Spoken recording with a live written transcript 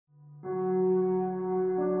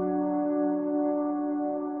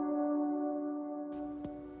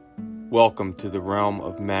Welcome to the realm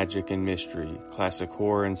of magic and mystery, classic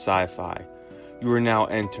horror and sci-fi. You are now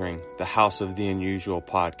entering the House of the Unusual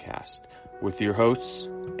podcast with your hosts,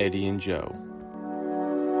 Eddie and Joe.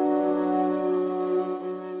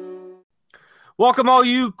 Welcome all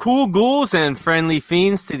you cool ghouls and friendly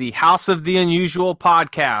fiends to the House of the Unusual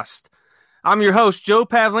podcast. I'm your host, Joe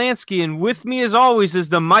Pavlansky, and with me as always is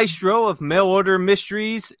the maestro of mail order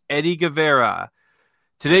mysteries, Eddie Guevara.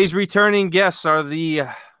 Today's returning guests are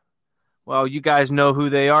well, you guys know who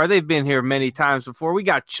they are. They've been here many times before. We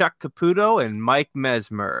got Chuck Caputo and Mike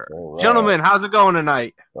Mesmer. Right. Gentlemen, how's it going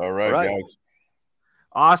tonight? All right, guys.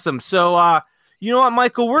 Awesome. So, you know what,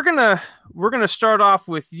 Michael? We're gonna start off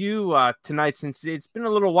with you tonight, since it's been a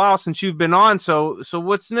little while since you've been on. So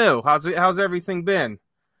what's new? How's everything been?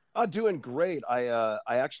 Doing great. I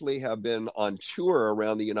actually have been on tour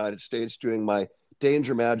around the United States doing my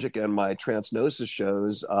Danger Magic and my Transgnosis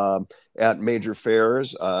shows at major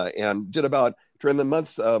fairs, and did about, during the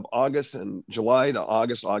months of August and July to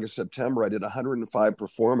August, September, I did 105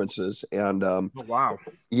 performances. And oh, wow.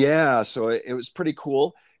 Yeah, so it was pretty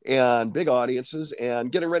cool and big audiences,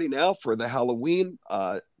 and getting ready now for the Halloween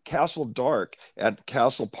Castle Dark at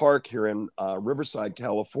Castle Park here in Riverside,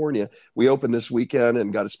 California. We opened this weekend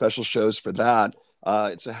and got a special shows for that.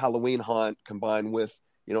 It's a Halloween haunt combined with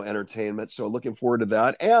entertainment. So looking forward to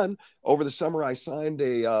that. And over the summer, I signed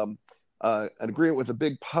an agreement with a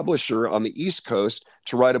big publisher on the East Coast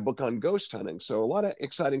to write a book on ghost hunting. So a lot of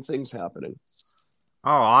exciting things happening.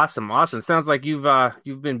 Oh, awesome. Sounds like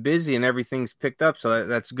you've been busy and everything's picked up. So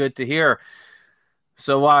that's good to hear.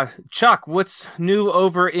 So, Chuck, what's new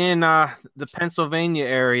over in the Pennsylvania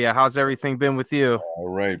area? How's everything been with you? All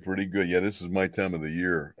right, pretty good. Yeah, this is my time of the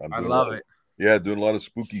year. I love it. Yeah, doing a lot of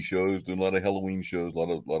spooky shows, doing a lot of Halloween shows, a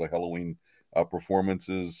lot of Halloween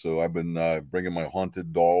performances. So I've been bringing my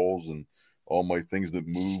haunted dolls and all my things that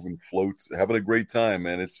move and float. Having a great time,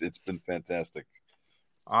 man. It's been fantastic.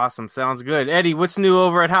 Awesome. Sounds good. Eddie, what's new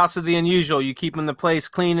over at House of the Unusual? You keeping the place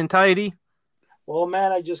clean and tidy? Well,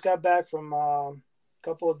 man, I just got back from a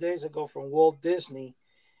couple of days ago from Walt Disney.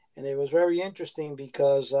 And it was very interesting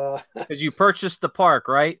because you purchased the park,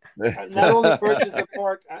 right? Not only purchased the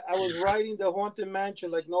park, I was riding the Haunted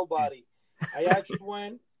Mansion like nobody. I actually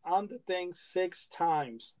went on the thing 6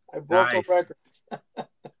 times. I broke a record.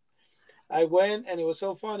 I went, and it was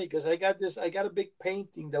so funny because I got a big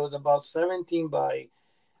painting that was about 17 by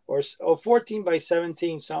or 14 by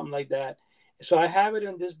 17, something like that. So I have it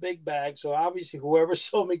in this big bag. So obviously whoever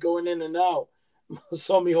saw me going in and out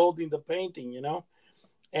saw me holding the painting,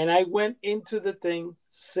 And I went into the thing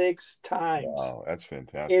 6 times. Wow, that's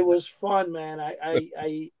fantastic. It was fun, man.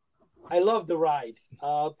 I love the ride.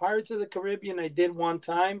 Pirates of the Caribbean, I did one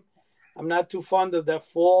time. I'm not too fond of that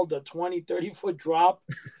fall, the 20, 30-foot drop.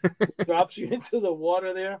 Drops you into the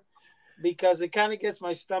water there because it kind of gets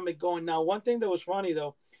my stomach going. Now, one thing that was funny,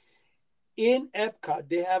 though, in Epcot,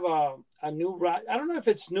 they have a new ride. I don't know if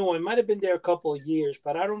it's new. It might have been there a couple of years,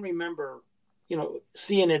 but I don't remember,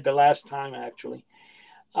 seeing it the last time, actually.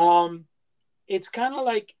 It's kind of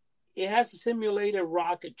like it has a simulated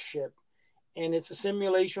rocket ship, and it's a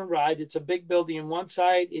simulation ride. It's a big building. On one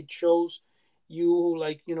side, it shows you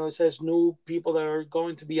it says new people that are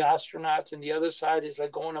going to be astronauts, and the other side is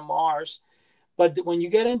like going to Mars. But when you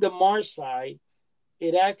get in the Mars side,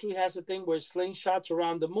 it actually has a thing where slingshots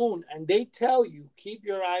around the moon, and they tell you keep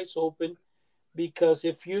your eyes open because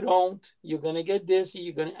if you don't, you're gonna get dizzy.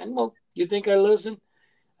 You think I listen?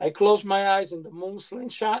 I closed my eyes and the moon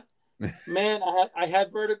slingshot. Man, I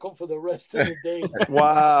had vertigo for the rest of the day.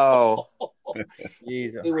 Wow.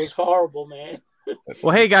 Jesus. It was horrible, man.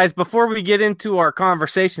 Well, hey, guys, before we get into our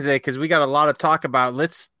conversation today, because we got a lot to talk about,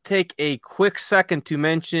 let's take a quick second to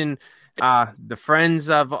mention the friends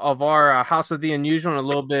of our House of the Unusual and a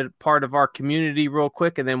little bit part of our community real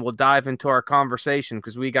quick, and then we'll dive into our conversation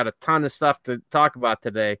because we got a ton of stuff to talk about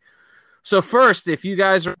today. So first, if you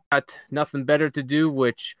guys are got nothing better to do,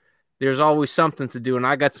 which there's always something to do, and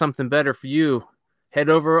I got something better for you, head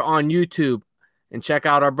over on YouTube and check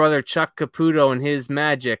out our brother Chuck Caputo and his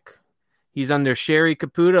magic. He's under Sherry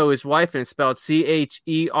Caputo, his wife, and it's spelled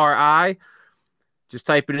Cheri. Just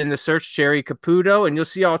type it in the search, Sherry Caputo, and you'll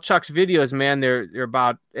see all Chuck's videos, man. They're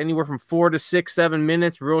about anywhere from 4 to 6, 7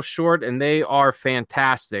 minutes, real short, and they are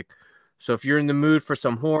fantastic. So if you're in the mood for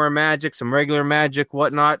some horror magic, some regular magic,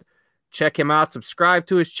 whatnot, check him out, subscribe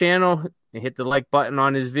to his channel, and hit the like button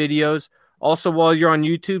on his videos. Also, while you're on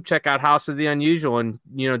YouTube, check out House of the Unusual and,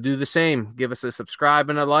 do the same. Give us a subscribe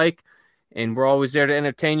and a like, and we're always there to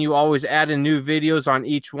entertain you, always adding new videos on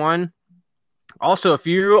each one. Also, if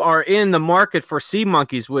you are in the market for sea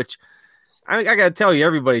monkeys, which I got to tell you,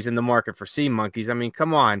 everybody's in the market for sea monkeys. I mean,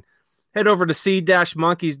 come on. head over to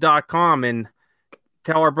sea-monkeys.com and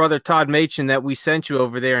tell our brother Todd Machin that we sent you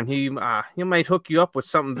over there, and he might hook you up with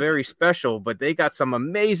something very special. But they got some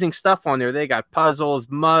amazing stuff on there. They got puzzles,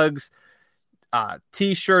 mugs,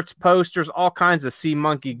 T-shirts, posters, all kinds of Sea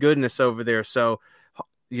Monkey goodness over there. So,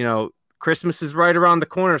 Christmas is right around the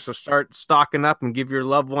corner, so start stocking up and give your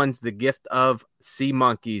loved ones the gift of Sea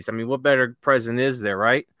Monkeys. I mean, what better present is there,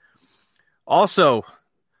 right? Also,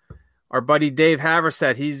 our buddy Dave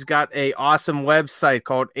Haverset, he's got a awesome website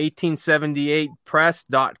called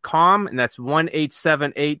 1878press.com, and that's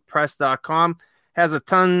 1878press.com. Has a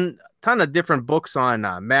ton of different books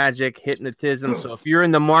on magic, hypnotism. So if you're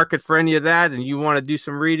in the market for any of that and you want to do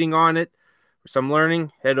some reading on it or some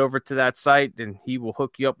learning, head over to that site and he will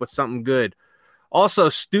hook you up with something good. Also,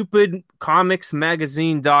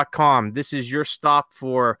 stupidcomicsmagazine.com. This is your stop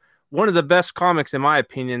for one of the best comics, in my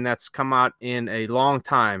opinion, that's come out in a long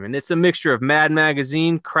time. And it's a mixture of Mad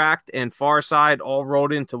Magazine, Cracked, and Far Side all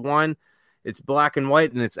rolled into one. It's black and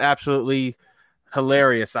white, and it's absolutely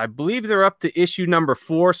hilarious. I believe they're up to issue number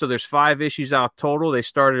 4, so there's 5 issues out total. They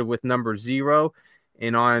started with number 0.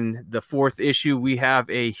 And on the 4th issue, we have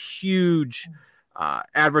a huge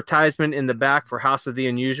advertisement in the back for House of the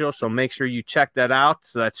Unusual, so make sure you check that out.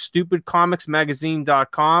 So that's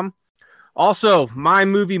stupidcomicsmagazine.com. Also,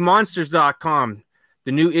 mymoviemonsters.com.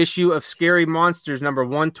 The new issue of Scary Monsters number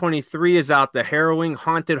 123 is out, the Harrowing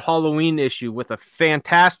Haunted Halloween issue with a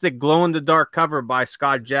fantastic glow-in-the-dark cover by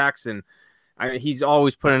Scott Jackson. He's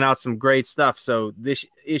always putting out some great stuff. So this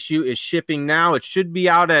issue is shipping now. It should be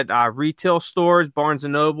out at retail stores, Barnes &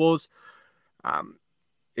 Nobles.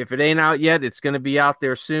 If it ain't out yet, it's going to be out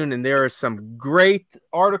there soon. And there are some great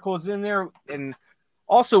articles in there. And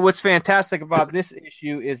also, what's fantastic about this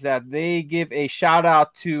issue is that they give a shout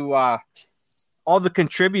out to all the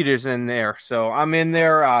contributors in there. So I'm in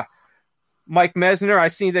there. Mike Mesner, I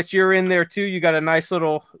see that you're in there too. You got a nice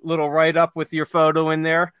little write up with your photo in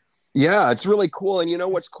there. Yeah, it's really cool. And you know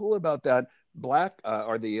what's cool about that black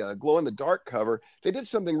or the glow in the dark cover? They did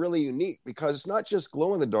something really unique because it's not just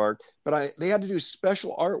glow in the dark, but they had to do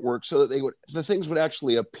special artwork so that the things would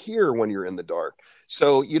actually appear when you're in the dark.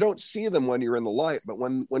 So you don't see them when you're in the light, but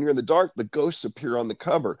when you're in the dark, the ghosts appear on the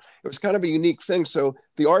cover. It was kind of a unique thing. So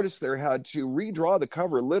the artist there had to redraw the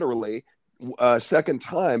cover literally a second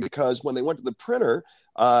time because when they went to the printer,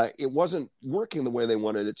 it wasn't working the way they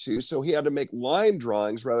wanted it to. So he had to make line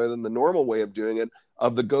drawings rather than the normal way of doing it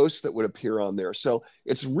of the ghosts that would appear on there. So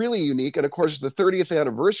it's really unique. And of course, the 30th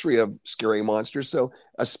anniversary of Scary Monsters. So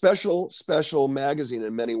a special magazine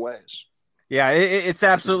in many ways. Yeah, it's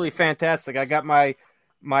absolutely fantastic. I got my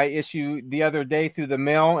issue the other day through the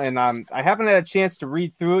mail, and I haven't had a chance to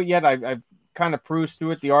read through it yet. I've kind of perused through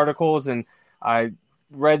it, the articles, and I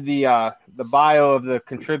read the bio of the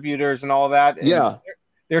contributors and all that. And yeah.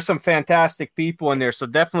 There's some fantastic people in there. So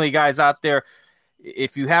definitely, guys out there,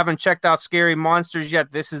 if you haven't checked out Scary Monsters yet,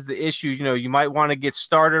 this is the issue, you might want to get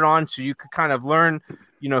started on so you could kind of learn,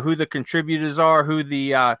 who the contributors are, who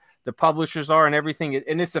the publishers are and everything.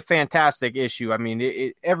 And it's a fantastic issue. I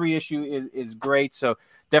mean, every issue is great. So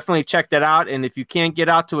definitely check that out. And if you can't get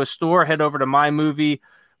out to a store, head over to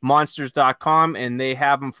mymoviemonsters.com and they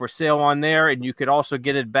have them for sale on there. And you could also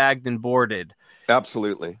get it bagged and boarded.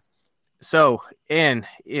 Absolutely. So, and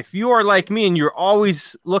if you are like me and you're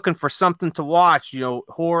always looking for something to watch,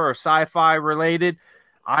 horror or sci-fi related,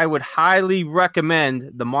 I would highly recommend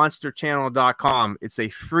themonsterchannel.com. It's a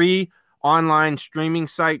free online streaming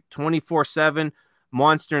site, 24/7,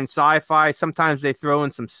 monster and sci-fi. Sometimes they throw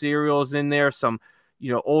in some serials in there, some,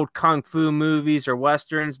 old kung fu movies or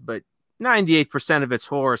westerns, but 98% of it's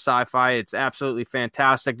horror, sci-fi. It's absolutely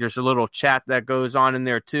fantastic. There's a little chat that goes on in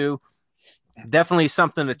there too. Definitely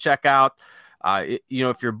something to check out. If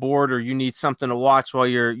you're bored or you need something to watch while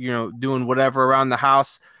you're, doing whatever around the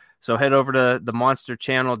house. So head over to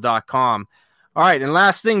themonsterchannel.com. All right. And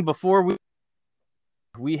last thing before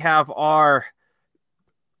we have our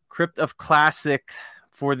Crypt of Classic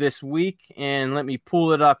for this week, and let me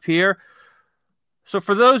pull it up here. So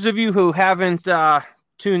for those of you who haven't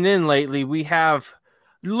tuned in lately, we have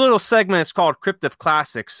a little segment. It's called Crypt of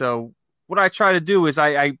Classic. So what I try to do is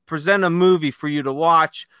I present a movie for you to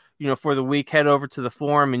watch, for the week. Head over to the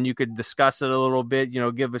forum and you could discuss it a little bit,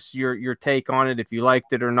 give us your take on it, if you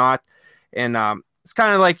liked it or not. And it's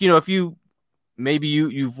kind of like, if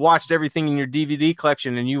you've watched everything in your DVD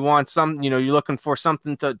collection and you want some, you're looking for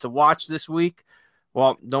something to watch this week.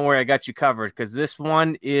 Well, don't worry, I got you covered because this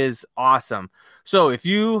one is awesome. So if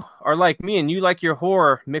you are like me and you like your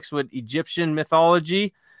horror mixed with Egyptian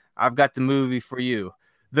mythology, I've got the movie for you.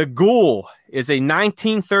 The Ghoul is a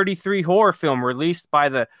 1933 horror film released by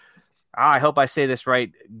the I hope I say this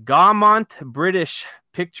right, Gaumont British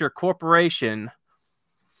Picture Corporation.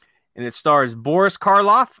 And it stars Boris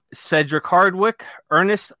Karloff, Cedric Hardwicke,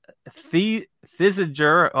 Ernest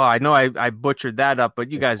Thesiger. Oh, I know I butchered that up, but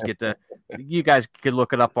you guys could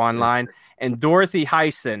look it up online. And Dorothy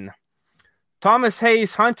Hyson. Thomas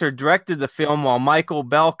Hayes Hunter directed the film while Michael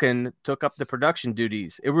Belkin took up the production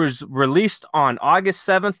duties. It was released on August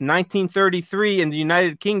 7th, 1933 in the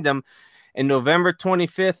United Kingdom and November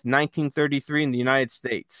 25th, 1933 in the United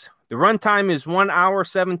States. The runtime is 1 hour,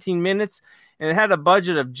 17 minutes, and it had a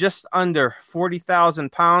budget of just under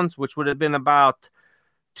 £40,000, which would have been about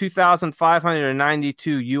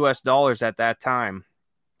 $2,592 at that time.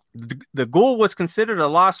 The Ghoul was considered a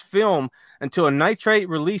lost film until a nitrate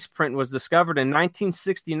release print was discovered in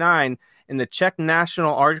 1969 in the Czech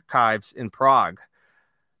National Archives in Prague.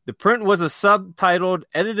 The print was a subtitled,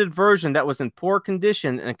 edited version that was in poor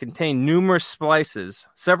condition and contained numerous splices.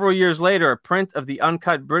 Several years later, a print of the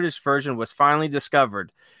uncut British version was finally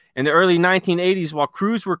discovered. In the early 1980s, while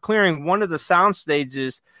crews were clearing one of the sound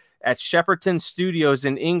stages at Shepperton Studios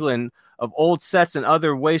in England of old sets and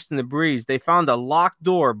other waste and debris, they found a locked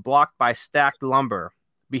door blocked by stacked lumber.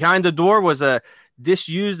 Behind the door was a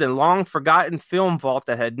disused and long-forgotten film vault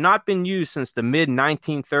that had not been used since the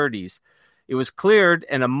mid-1930s. It was cleared,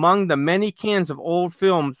 and among the many cans of old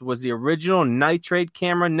films was the original nitrate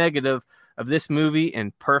camera negative of this movie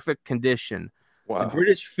in perfect condition. Wow. The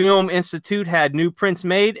British Film Institute had new prints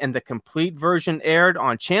made, and the complete version aired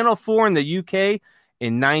on Channel 4 in the UK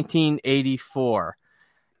in 1984.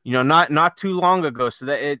 Not too long ago. So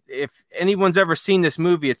that if anyone's ever seen this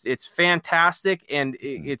movie, it's fantastic, and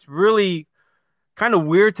it's really kind of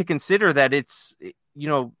weird to consider that it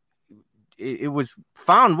was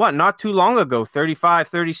found not too long ago,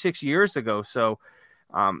 36 years ago. So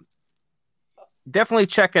definitely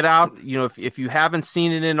check it out. If you haven't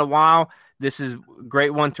seen it in a while, this is a great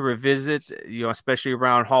one to revisit, especially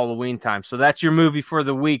around Halloween time. So that's your movie for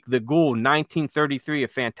the week, The Ghoul, 1933, a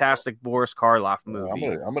fantastic Boris Karloff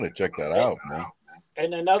movie. I'm gonna check that out, man.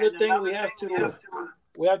 And another thing we have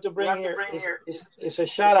to bring here is a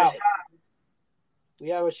shout out. We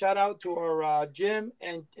have a shout out to our Jim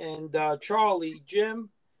and Charlie. Jim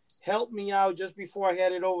helped me out just before I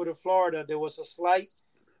headed over to Florida. There was a slight.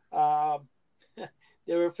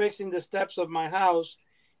 They were fixing the steps of my house,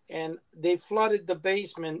 and they flooded the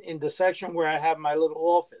basement in the section where I have my little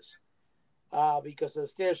office because of the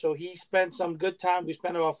stairs. So he spent some good time. We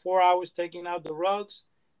spent about 4 hours taking out the rugs.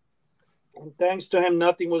 And thanks to him,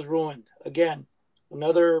 nothing was ruined. Again,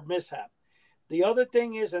 another mishap. The other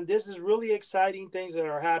thing is, and this is really exciting things that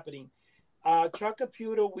are happening. Chuck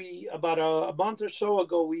Caputo, about a month or so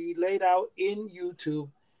ago, we laid out in YouTube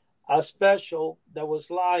a special that was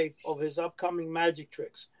live of his upcoming magic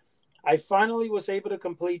tricks. I finally was able to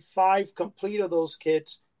complete 5 of those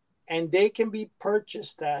kits, and they can be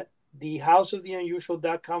purchased at the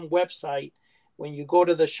houseoftheunusual.com website when you go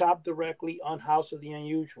to the shop directly on House of the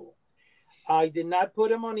Unusual. I did not put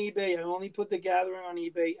them on eBay. I only put the gathering on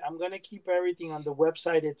eBay. I'm going to keep everything on the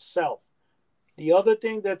website itself. The other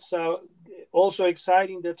thing that's also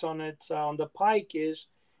exciting that's on the pike is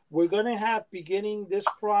we're going to have, beginning this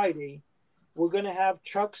Friday, we're going to have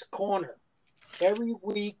Chuck's Corner. Every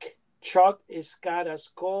week, Chuck has got a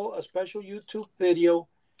special YouTube video,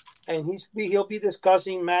 and he'll be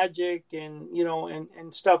discussing magic and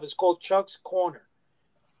stuff. It's called Chuck's Corner.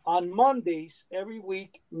 On Mondays every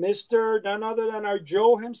week, none other than our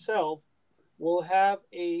Joe himself will have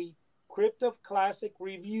a Crypt of Classic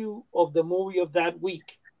review of the movie of that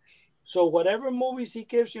week. So whatever movies he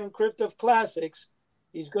gives you in Crypt of Classics,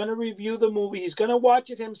 he's going to review the movie. He's going to watch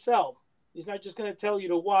it himself. He's not just going to tell you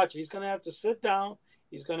to watch it. He's going to have to sit down.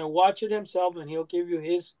 He's going to watch it himself, and he'll give you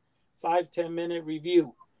his 5-10 minute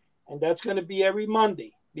review. And that's going to be every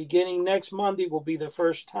Monday. Beginning next Monday will be the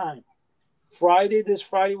first time. This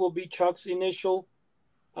Friday will be Chuck's initial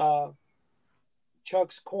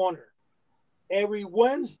Chuck's Corner. Every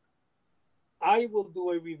Wednesday, I will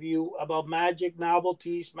do a review about magic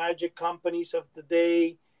novelties, magic companies of the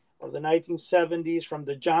day, of the 1970s, from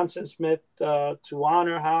the Johnson Smith to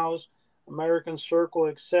Honor House, American Circle,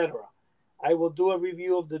 etc. I will do a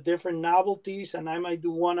review of the different novelties, and I might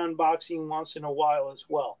do one unboxing once in a while as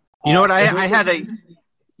well. You know what?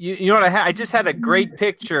 I just had a great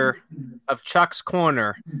picture of Chuck's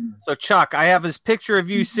Corner. So, Chuck, I have this picture of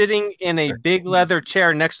you sitting in a big leather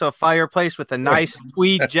chair next to a fireplace with a nice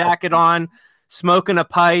tweed jacket on, smoking a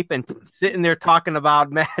pipe, and sitting there talking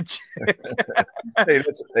about magic.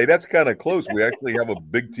 hey, that's kind of close. We actually have a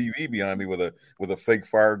big TV behind me with a fake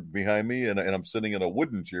fire behind me, and I'm sitting in a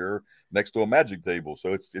wooden chair next to a magic table.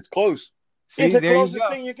 So it's close. See, It's the there you closest go.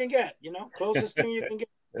 thing you can get, closest thing you can get.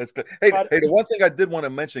 That's good. Hey, But- the one thing I did want to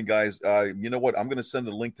mention, guys, you know what? I'm going to send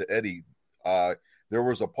the link to Eddie. There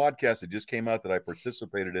was a podcast that just came out that I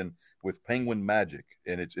participated in with Penguin Magic,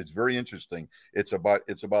 and it's very interesting. It's about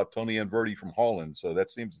Tony Anverdi from Holland, so that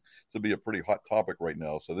seems to be a pretty hot topic right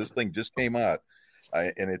now. So this thing just came out,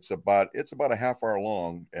 and it's about a half hour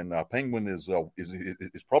long. And Penguin is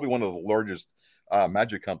probably one of the largest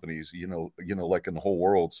magic companies, like in the whole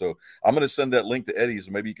world. So I'm going to send that link to Eddie,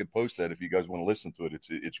 so maybe you could post that if you guys want to listen to it.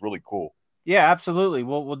 It's really cool. Yeah, absolutely.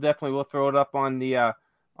 We'll definitely throw it up on the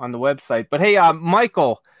website. But hey,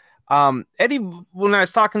 Michael, Eddie, when I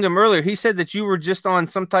was talking to him earlier, he said that you were just on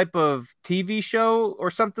some type of TV show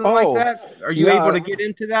or something like that. Are you able to get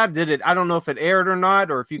into that? I don't know if it aired or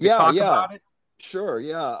not, or if you could talk about it. Sure.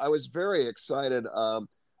 Yeah, I was very excited. The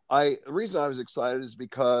reason I was excited is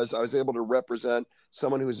because I was able to represent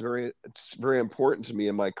someone who is it's very important to me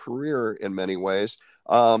in my career in many ways.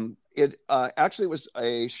 It actually was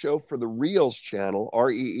a show for the Reelz channel,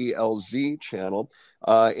 REELZ channel,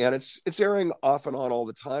 and it's airing off and on all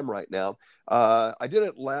the time right now. I did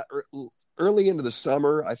it early into the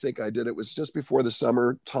summer. I think it was just before the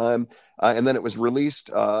summer time, and then it was released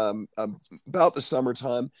about the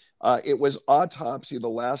summertime. It was Autopsy: The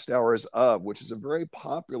Last Hours of, which is a very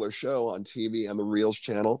popular show on TV and the Reelz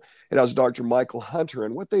channel. It has Dr. Michael Hunter,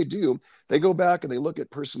 and what they do, they go back and they look at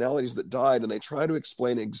personalities that died, and they try to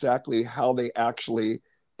explain exactly how they actually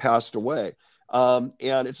passed away.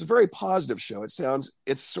 And it's a very positive show. It sounds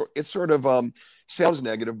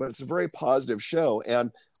negative, but it's a very positive show.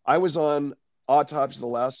 And I was on Autopsy: The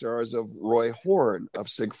Last Hours of Roy Horn, of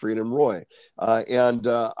Siegfried and Roy. And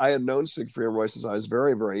I had known Siegfried and Roy since I was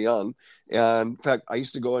very, very young. And in fact, I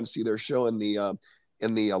used to go and see their show in the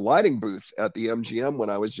lighting booth at the MGM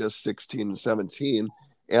when I was just 16 and 17.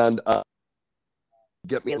 And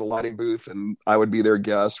get me in the lighting booth, and I would be their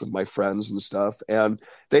guest with my friends and stuff. And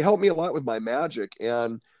they helped me a lot with my magic.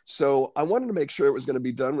 And so I wanted to make sure it was going to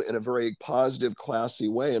be done in a very positive, classy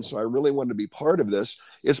way. And so I really wanted to be part of this.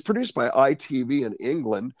 It's produced by ITV in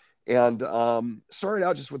England, and started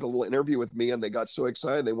out just with a little interview with me, and they got so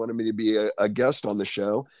excited they wanted me to be a guest on the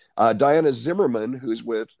show. Diana Zimmerman, who's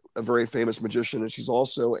with a very famous magician, and she's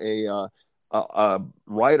also a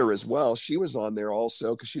writer as well. She was on there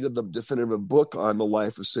also because she did the definitive book on the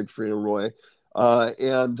life of Siegfried and Roy,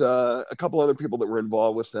 and a couple other people that were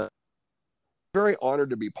involved with that. Very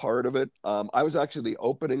honored to be part of it. I was actually the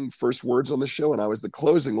opening first words on the show, and I was the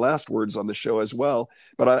closing last words on the show as well.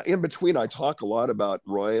 But in between, I talk a lot about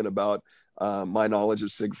Roy and about my knowledge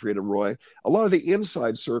of Siegfried and Roy. A lot of the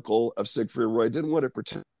inside circle of Siegfried and Roy didn't want to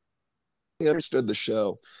pretend they understood the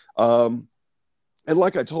show. And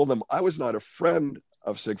like I told them, I was not a friend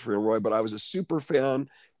of Siegfried and Roy, but I was a super fan,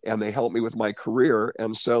 and they helped me with my career.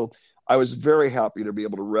 And so I was very happy to be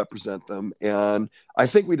able to represent them. And I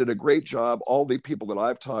think we did a great job. All the people that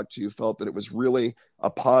I've talked to felt that it was really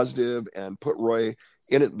a positive and put Roy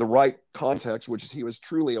in it, the right context, which is he was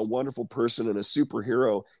truly a wonderful person and a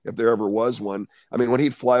superhero if there ever was one. I mean, when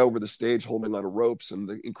he'd fly over the stage holding on to ropes and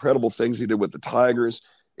the incredible things he did with the tigers,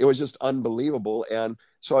 it was just unbelievable. And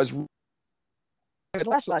so I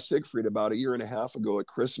last saw Siegfried about a year and a half ago at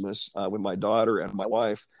Christmas with my daughter and my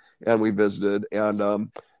wife, and we visited. And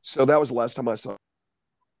so that was the last time I saw him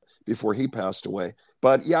before he passed away.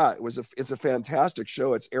 But yeah, it's a fantastic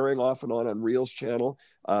show. It's airing off and on Reelz channel,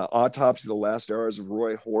 Autopsy: The Last Hours of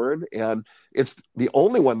Roy Horn. And it's the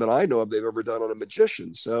only one that I know of they've ever done on a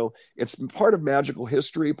magician. So it's part of magical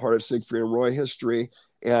history, part of Siegfried and Roy history.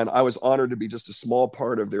 And I was honored to be just a small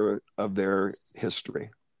part of their history.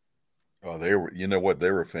 Oh, they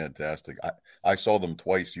were fantastic. I saw them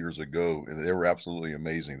twice years ago, and they were absolutely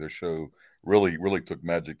amazing. Their show really, really took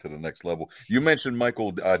magic to the next level. You mentioned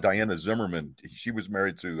Michael, Diana Zimmerman. She was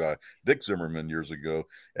married to Dick Zimmerman years ago.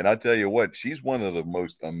 And I tell you what, she's one of the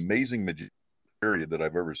most amazing magicians that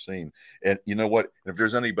I've ever seen. And you know what? If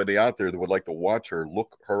there's anybody out there that would like to watch her,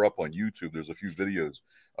 look her up on YouTube. There's a few videos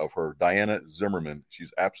of her, Diana Zimmerman.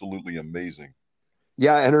 She's absolutely amazing.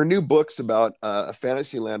 Yeah, and her new books about a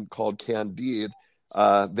fantasy land called Candide,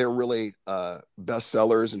 they're really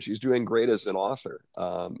bestsellers, and she's doing great as an author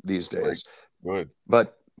these days. Good.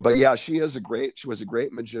 But yeah, she was a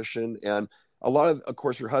great magician, and of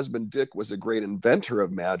course, her husband Dick was a great inventor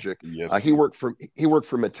of magic. Yes. He worked for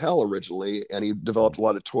Mattel originally, and he developed a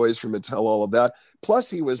lot of toys for Mattel, all of that. Plus,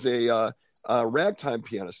 he was a ragtime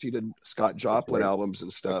pianist. He did Scott Joplin albums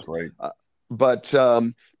and stuff. That's right. But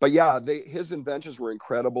yeah, his inventions were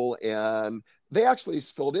incredible, and they actually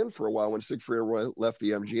filled in for a while when Siegfried and Roy left the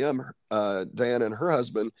MGM. Diana and her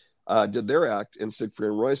husband did their act in Siegfried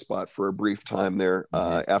and Roy's spot for a brief time there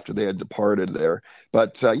after they had departed there.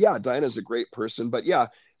 But yeah, Dinah's a great person. But yeah,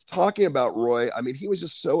 talking about Roy, I mean, he was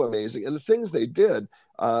just so amazing. And the things they did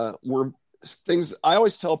were things I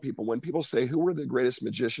always tell people when people say, who were the greatest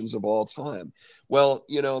magicians of all time? Well,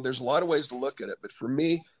 you know, there's a lot of ways to look at it. But for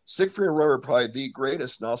me, Siegfried and Roy were probably the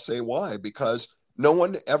greatest. And I'll say why, because no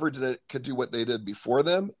one ever could do what they did before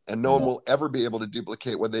them, and no one will ever be able to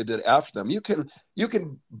duplicate what they did after them. You can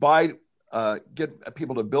get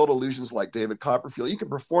people to build illusions like David Copperfield. You can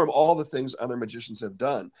perform all the things other magicians have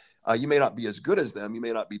done. You may not be as good as them. You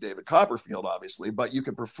may not be David Copperfield, obviously, but you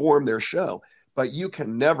can perform their show. But you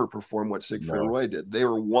can never perform what Siegfried and Roy did. They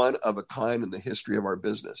were one of a kind in the history of our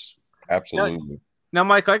business. Absolutely. Now,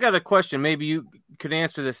 Mike, I got a question. Maybe you could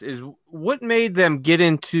answer this. Is what made them get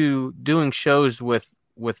into doing shows with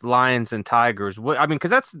lions and tigers? I mean, because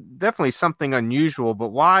that's definitely something unusual.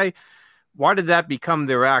 But why did that become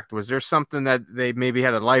their act? Was there something that they maybe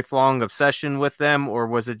had a lifelong obsession with them, or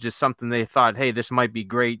was it just something they thought, hey, this might be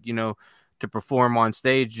great, you know, to perform on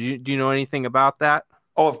stage? Do you know anything about that?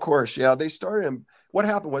 Oh, of course. Yeah. They started. What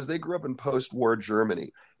happened was they grew up in post-war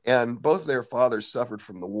Germany, and both their fathers suffered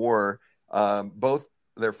from the war. Both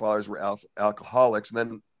their fathers were alcoholics. And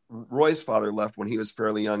then Roy's father left when he was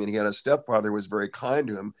fairly young, and he had a stepfather who was very kind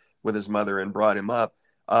to him with his mother and brought him up.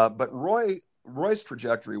 But Roy's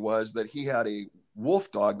trajectory was that he had a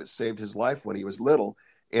wolf dog that saved his life when he was little,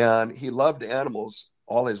 and he loved animals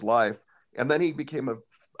all his life. And then he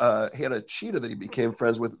had a cheetah that he became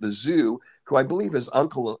friends with at the zoo, who I believe his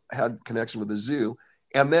uncle had connection with the zoo.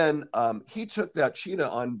 And then he took that cheetah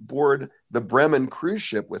on board the Bremen cruise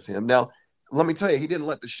ship with him. Now, let me tell you, he didn't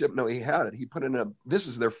let the ship know he had it. He put it this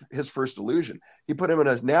was his first illusion. He put him in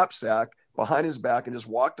his knapsack behind his back and just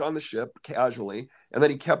walked on the ship casually. And then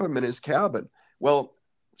he kept him in his cabin. Well,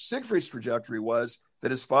 Siegfried's trajectory was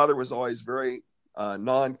that his father was always very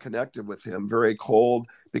non-connected with him, very cold,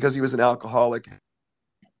 because he was an alcoholic.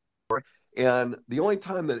 And the only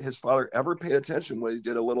time that his father ever paid attention was he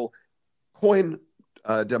did a little coin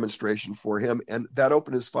demonstration for him, and that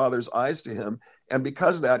opened his father's eyes to him. And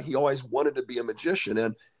because of that, he always wanted to be a magician.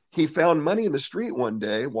 And he found money in the street one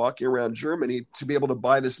day walking around Germany to be able to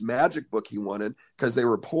buy this magic book he wanted, because they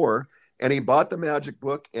were poor. And he bought the magic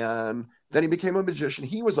book, and then he became a magician.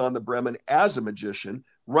 He was on the Bremen as a magician.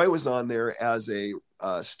 Roy was on there as a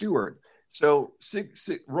steward. So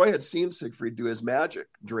Roy had seen Siegfried do his magic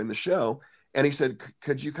during the show, and he said,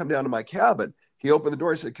 could you come down to my cabin? He opened the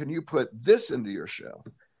door and said, can you put this into your show?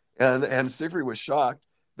 And Siegfried was shocked.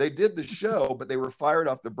 They did the show, but they were fired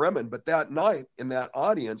off the Bremen. But that night in that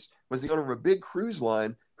audience was the owner of a big cruise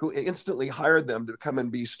line, who instantly hired them to come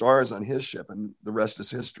and be stars on his ship. And the rest is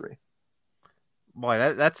history. Boy,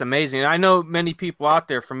 that's amazing. I know many people out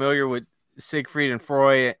there familiar with Siegfried and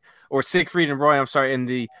Roy, I'm sorry, in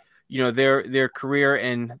the, you know, their career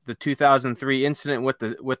and the 2003 incident with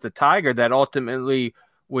the tiger that ultimately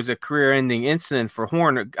was a career-ending incident for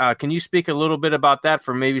Horn. Can you speak a little bit about that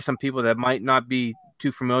for maybe some people that might not be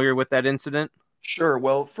too familiar with that incident? Sure.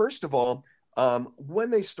 Well, first of all, when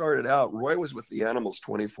they started out, Roy was with the animals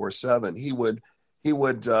 24/7. He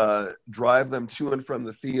would drive them to and from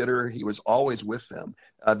the theater. He was always with them.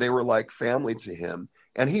 They were like family to him,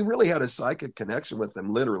 and he really had a psychic connection with them.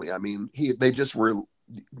 Literally, I mean,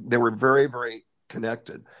 they were very, very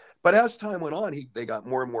connected. But as time went on, they got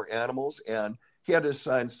more and more animals, and he had to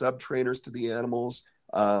assign sub-trainers to the animals.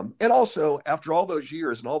 And also, after all those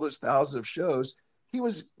years and all those thousands of shows, he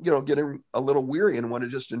was, you know, getting a little weary and wanted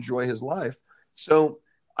to just enjoy his life. So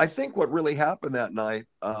I think what really happened that night,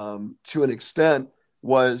 to an extent,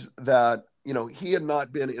 was that, you know, he had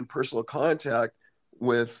not been in personal contact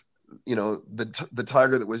with, you know, the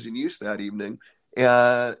tiger that was in use that evening,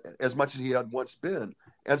 as much as he had once been.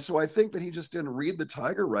 And so I think that he just didn't read the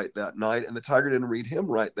tiger right that night, and the tiger didn't read him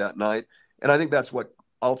right that night. And I think that's what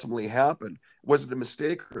ultimately happened. Was it a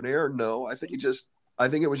mistake or an error? No, I think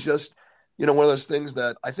it was just, you know, one of those things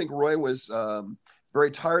that I think Roy was very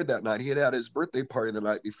tired that night. He had his birthday party the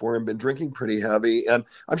night before and been drinking pretty heavy. And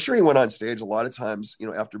I'm sure he went on stage a lot of times, you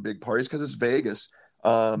know, after big parties, because it's Vegas.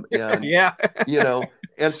 And, yeah, you know,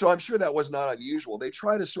 and so I'm sure that was not unusual. They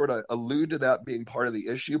try to sort of allude to that being part of the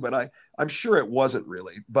issue, but I'm sure it wasn't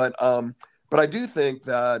really. But I do think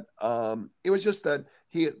that it was just that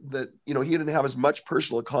he didn't have as much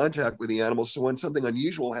personal contact with the animals. So when something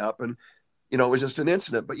unusual happened, you know, it was just an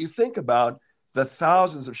incident. But you think about the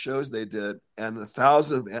thousands of shows they did, and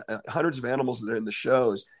the hundreds of animals that are in the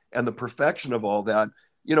shows, and the perfection of all that.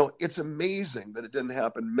 You know, it's amazing that it didn't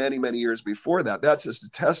happen many, many years before that. That's just a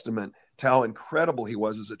testament to how incredible he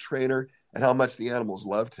was as a trainer and how much the animals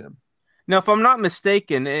loved him. Now, if I'm not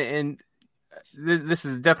mistaken, and this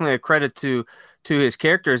is definitely a credit to his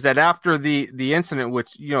character, is that after the incident,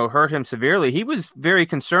 which hurt him severely, he was very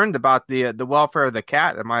concerned about the welfare of the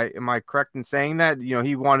cat. Am I correct in saying that?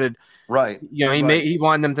 He wanted, Right. he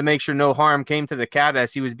wanted them to make sure no harm came to the cat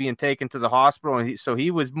as he was being taken to the hospital, and so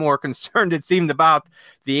he was more concerned, it seemed, about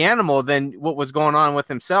the animal than what was going on with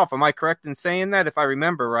himself. Am I correct in saying that, if I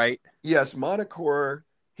remember right? Yes, Monocore.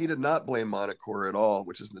 He did not blame Monocore at all,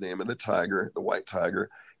 which is the name of the tiger, the white tiger,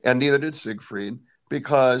 and neither did Siegfried,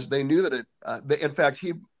 because they knew that in fact,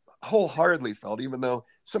 he wholeheartedly felt, even though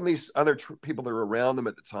some of these other people that were around them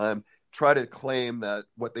at the time try to claim that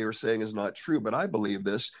what they were saying is not true, but I believe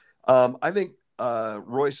this. I think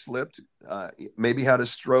Roy slipped, maybe had a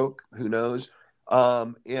stroke, who knows,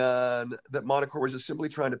 and that Monocore was just simply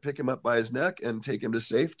trying to pick him up by his neck and take him to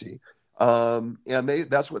safety. And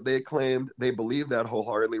that's what they claimed. They believed that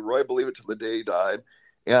wholeheartedly. Roy believed it till the day he died,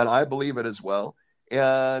 and I believe it as well.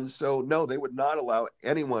 And so, no, they would not allow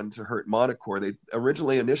anyone to hurt Monocore.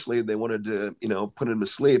 Initially, they wanted to, put him to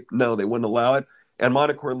sleep. No, they wouldn't allow it. And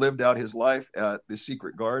Monocore lived out his life at the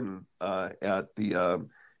Secret Garden at the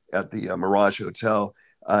Mirage Hotel.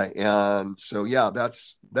 And so, yeah,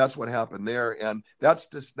 that's what happened there. And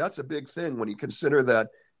that's a big thing when you consider that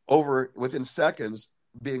within seconds,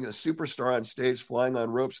 being a superstar on stage, flying on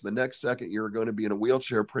ropes, the next second you're going to be in a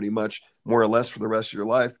wheelchair pretty much more or less for the rest of your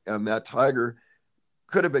life. And that tiger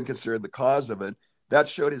could have been considered the cause of it. That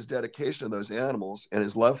showed his dedication to those animals and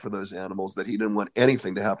his love for those animals, that he didn't want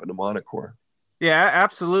anything to happen to Monocore. Yeah,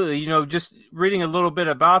 absolutely. Just reading a little bit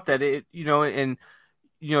about that, and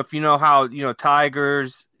if you know how,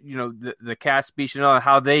 tigers, the cat species,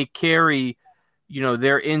 how they carry,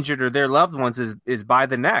 their injured or their loved ones is by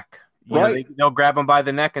the neck. Right. They'll grab them by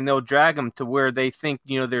the neck and they'll drag them to where they think,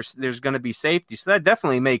 there's going to be safety. So that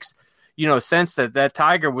definitely makes, sense that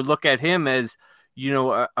tiger would look at him as,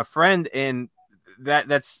 a friend, and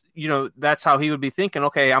that's how he would be thinking.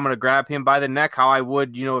 Okay, I'm going to grab him by the neck, how I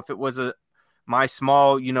would, if it was my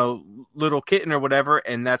small, little kitten or whatever,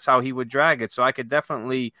 and that's how he would drag it. So I could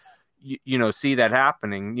definitely, see that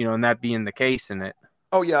happening, and that being the case in it.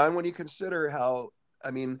 Oh yeah, and when you consider how,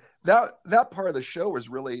 that part of the show was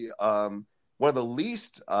really one of the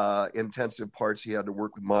least intensive parts. He had to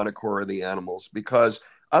work with Monocore or the animals, because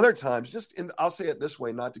other times, I'll say it this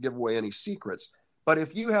way, not to give away any secrets, but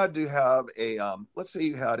if you had to have let's say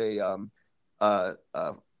you had a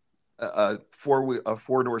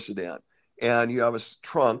four-door sedan, and you have a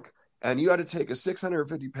trunk, and you had to take a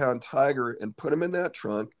 650-pound tiger and put him in that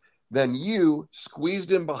trunk, then you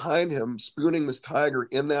squeezed in behind him, spooning this tiger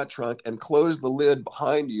in that trunk, and closed the lid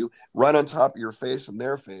behind you, right on top of your face and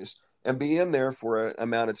their face, and be in there for an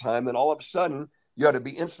amount of time. Then all of a sudden, you had to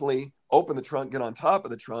be instantly open the trunk, get on top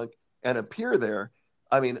of the trunk, and appear there.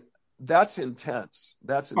 That's intense.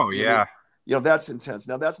 Oh yeah. That's intense.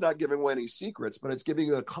 Now, that's not giving away any secrets, but it's giving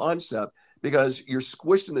you a concept, because you're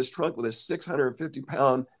squished in this trunk with a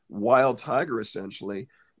 650-pound wild tiger, essentially,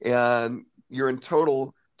 and you're in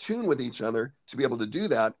total tune with each other to be able to do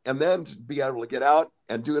that, and then to be able to get out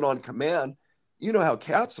and do it on command. You know how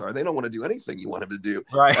cats are. They don't want to do anything you want them to do.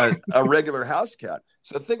 Right. A regular house cat.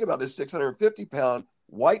 So think about this 650-pound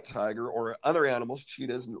white tiger, or other animals,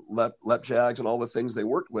 cheetahs and lepjags and all the things they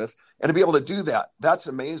worked with, and to be able to do that, that's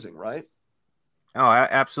amazing, right? Oh,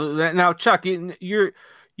 absolutely. Now, Chuck, I'm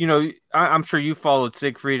sure you followed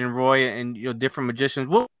Siegfried and Roy and different magicians.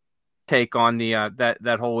 What take on the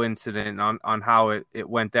that whole incident, on how it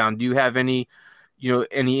went down? Do you have any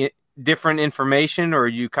any different information, or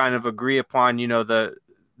you kind of agree upon the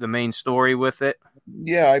main story with it?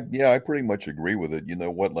 Yeah, I pretty much agree with it. You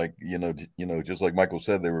know what, just like Michael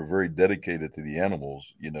said, they were very dedicated to the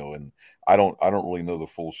animals, and I don't really know the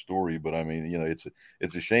full story, but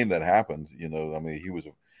it's a shame that happened.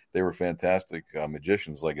 They were fantastic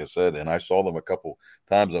magicians, like I said, and I saw them a couple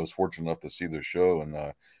times. I was fortunate enough to see their show,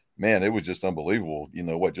 and man, it was just unbelievable.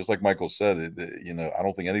 Just like Michael said, I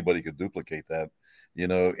don't think anybody could duplicate that,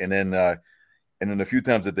 and then a few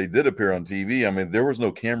times that they did appear on TV, there was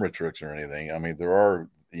no camera tricks or anything. There are,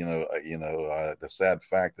 the sad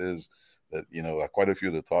fact is that, quite a few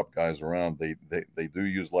of the top guys around, they do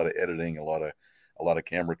use a lot of editing, a lot of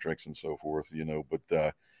camera tricks and so forth,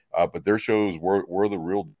 but their shows were the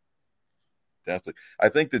real fantastic. I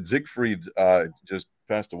think that Siegfried just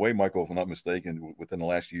passed away, Michael, if I'm not mistaken, within the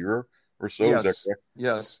last year or so. Yes. Is that correct?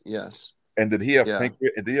 Yes. And did he have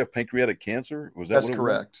did he have pancreatic cancer? Was that That's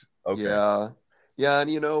correct? Okay. Yeah, and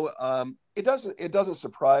it doesn't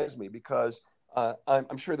surprise me, because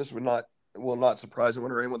I'm sure this will not surprise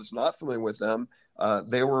anyone that's not familiar with them.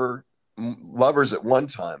 They were lovers at one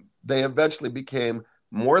time. They eventually became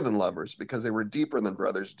more than lovers, because they were deeper than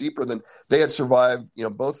brothers, deeper than they had survived,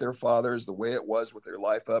 both their fathers, the way it was with their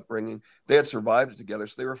life upbringing. They had survived it together.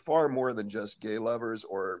 So they were far more than just gay lovers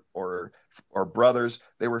or brothers.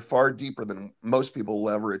 They were far deeper than most people will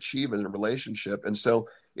ever achieve in a relationship. And so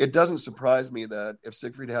it doesn't surprise me that if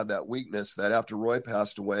Siegfried had that weakness, that after Roy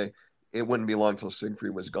passed away, it wouldn't be long till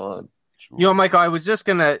Siegfried was gone. Michael,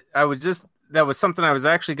 that was something I was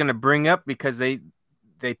actually going to bring up, because they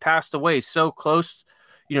passed away so close,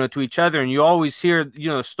 to each other. And you always hear,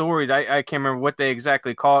 stories. I can't remember what they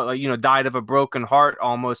exactly call it, like, died of a broken heart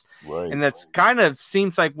almost. Right. And that's kind of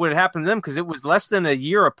seems like what happened to them, because it was less than a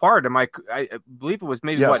year apart. I believe it was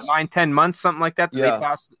maybe 9-10 months, something like that. They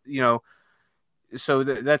passed, so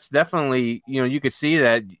that's definitely, you could see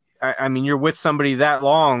that. I mean, you're with somebody that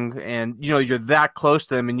long, and, you're that close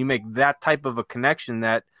to them, and you make that type of a connection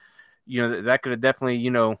that, that could have definitely,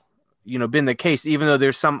 been the case, even though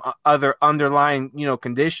there's some other underlying,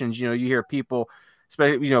 conditions. You hear people,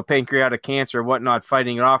 especially, pancreatic cancer or whatnot,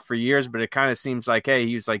 fighting it off for years, but it kind of seems like, hey,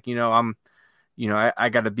 he was like, I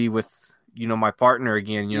got to be with, my partner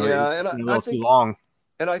again. And a little too long.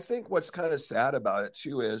 And I think what's kind of sad about it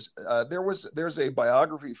too is there's a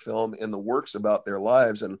biography film in the works about their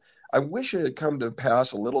lives, and I wish it had come to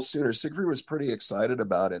pass a little sooner. Siegfried was pretty excited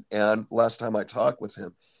about it, and last time I talked with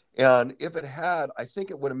him. And if it had, I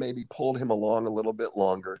think it would have maybe pulled him along a little bit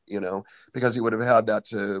longer, because he would have had that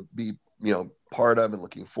to be, part of and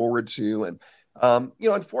looking forward to. And,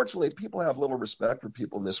 unfortunately, people have little respect for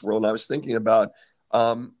people in this world. And I was thinking about,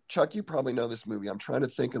 Chuck, you probably know this movie. I'm trying to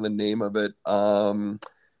think of the name of it.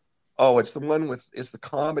 It's the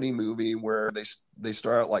comedy movie where they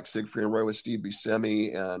start out like Siegfried and Roy with Steve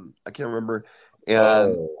Buscemi, and I can't remember.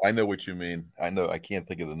 And I know what you mean. I can't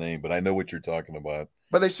think of the name, but I know what you're talking about.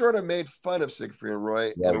 But they sort of made fun of Siegfried and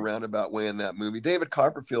Roy in a roundabout way in that movie. David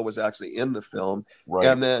Copperfield was actually in the film. Right.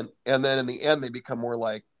 And then in the end, they become more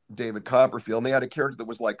like David Copperfield. And they had a character that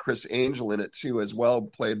was like Chris Angel in it too, as well,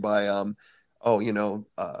 played by,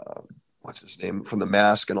 what's his name from The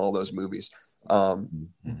Mask and all those movies.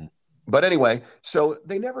 But anyway, so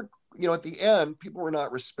they never, at the end, people were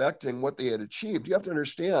not respecting what they had achieved. You have to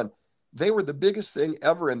understand, they were the biggest thing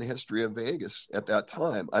ever in the history of Vegas at that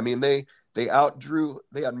time. I mean, they outdrew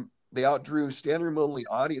standing room only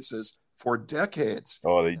audiences for decades.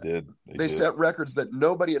 Oh, they did. They set records that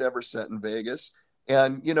nobody had ever set in Vegas.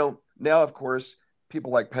 And, now, of course,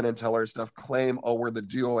 people like Penn and Teller and stuff claim, we're the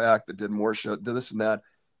duo act that did more show, did this and that.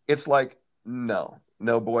 It's like, no,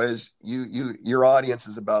 boys, your audience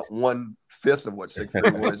is about 1/5 of what Siegfried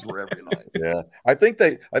and Roy's were every night. Yeah. I think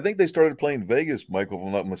they started playing Vegas, Michael, if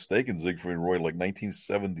I'm not mistaken, Siegfried and Roy, like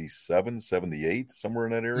 1977, 78, somewhere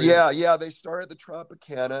in that area. Yeah. They started the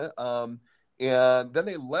Tropicana. And then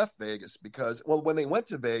they left Vegas because, when they went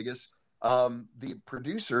to Vegas, the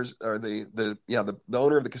producers or the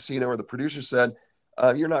owner of the casino or the producer said,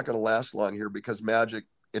 you're not going to last long here because magic,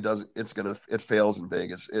 it fails in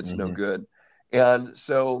Vegas. It's no good. And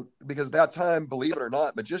so, because that time, believe it or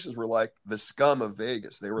not, magicians were like the scum of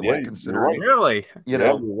Vegas. They were like considered, right. Really, you're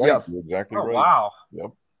exactly right. Wow.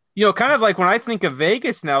 Yep. Kind of like when I think of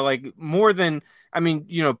Vegas now, like more than, I mean,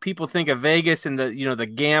 people think of Vegas and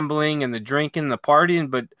the gambling and the drinking, the partying,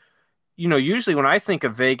 but usually when I think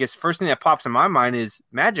of Vegas, first thing that pops in my mind is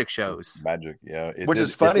magic shows. Magic, yeah. Which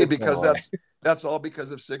is funny because that's all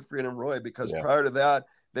because of Siegfried and Roy. Because prior to that,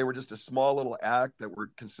 they were just a small little act that were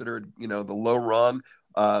considered, the low rung.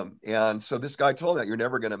 And so this guy told me that you're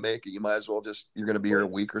never going to make it. You might as well you're going to be here a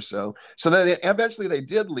week or so. So then eventually they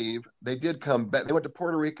did leave. They did come back. They went to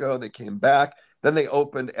Puerto Rico. They came back. Then they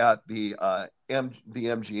opened at the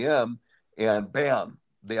MGM, and bam,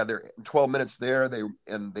 they had their 12 minutes there.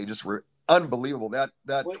 They just were unbelievable. That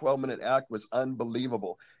 12-minute act was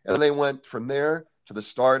unbelievable. And then they went from there to the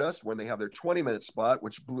Stardust when they have their 20-minute spot,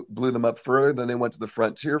 which blew them up further. Then they went to the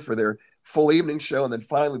Frontier for their full evening show. And then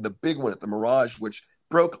finally the big one at the Mirage, which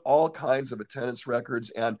broke all kinds of attendance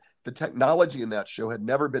records. And the technology in that show had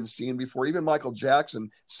never been seen before. Even Michael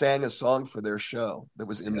Jackson sang a song for their show that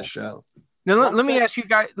was in the show. Now, let me ask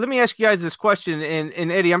you guys this question.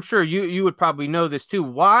 And Eddie, I'm sure you would probably know this too.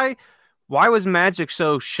 Why was magic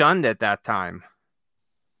so shunned at that time?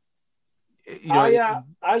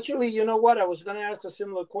 Actually, you know what? I was going to ask a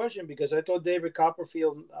similar question because I thought David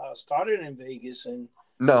Copperfield started in Vegas, and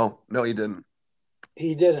no, he didn't.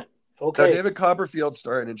 He didn't. Okay. No, David Copperfield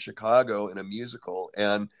started in Chicago in a musical,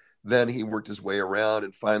 and then he worked his way around,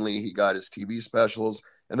 and finally he got his TV specials,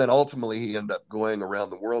 and then ultimately he ended up going around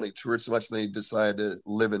the world. He toured so much that he decided to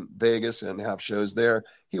live in Vegas and have shows there.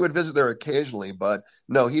 He would visit there occasionally, but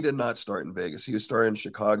no, he did not start in Vegas. He started in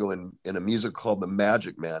Chicago in a musical called The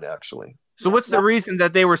Magic Man, actually. So what's the reason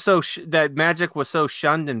that they were that Magic was so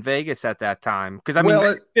shunned in Vegas at that time? Because I mean,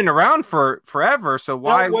 it's been around for forever. So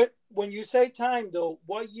why? When you say time, though,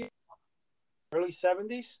 what year? Early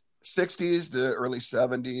 70s? 60s to early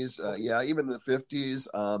 70s. Yeah, even the 50s.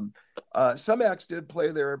 Some acts did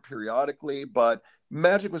play there periodically, but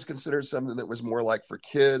Magic was considered something that was more like for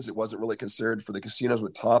kids. It wasn't really considered for the casinos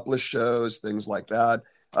with topless shows, things like that.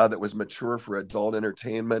 That was mature for adult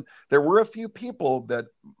entertainment. There were a few people that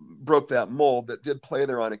broke that mold that did play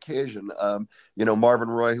there on occasion. Marvin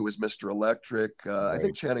Roy, who was Mr. Electric. Right. I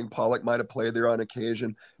think Channing Pollock might have played there on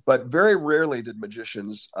occasion, but very rarely did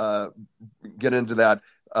magicians get into that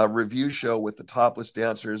review show with the topless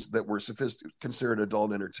dancers that were considered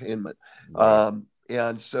adult entertainment. Right.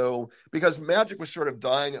 And so, because Magic was sort of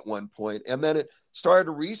dying at one point, and then it started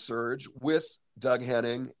to resurge with Doug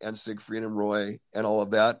Henning and Siegfried and Roy and all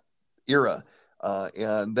of that era.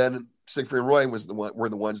 And then Siegfried and Roy were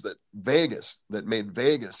the ones that made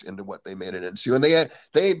Vegas into what they made it into. And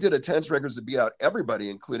they did attendance records that beat out everybody,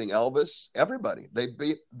 including Elvis, everybody.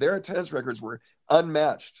 Their attendance records were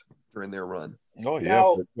unmatched during their run. Oh,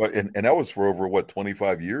 yeah. And that was for over,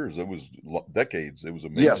 25 years? It was decades. It was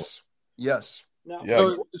amazing. Yes. No.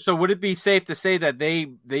 Yeah. So would it be safe to say that they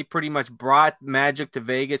pretty much brought Magic to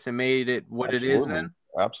Vegas and made it what it is then?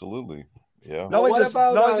 Absolutely. Yeah. Not only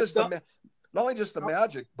just the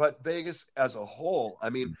Magic, but Vegas as a whole. I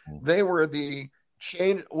mean, they were the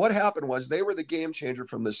change. What happened was they were the game changer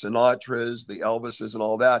from the Sinatras, the Elvises, and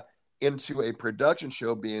all that into a production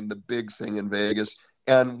show being the big thing in Vegas,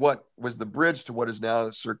 and what was the bridge to what is now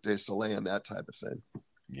Cirque du Soleil and that type of thing.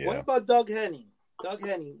 Yeah. What about Doug Henning?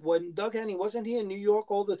 When Doug Henning, wasn't he in New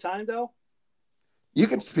York all the time, though? You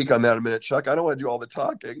can speak on that in a minute, Chuck. I don't want to do all the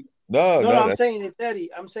talking. No, I'm saying it's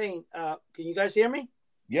Eddie. I'm saying, can you guys hear me?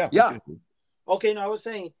 Yeah. Okay, no, I was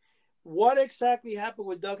saying, what exactly happened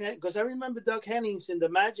with Doug Henning? Because I remember Doug Henning's in the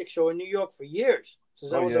Magic Show in New York for years,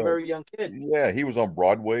 since I was a very young kid. Yeah, he was on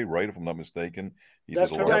Broadway, right, if I'm not mistaken.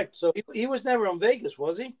 That's correct. So he was never on Vegas,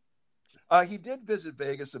 was he? He did visit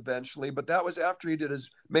Vegas eventually, but that was after he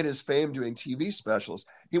made his fame doing TV specials.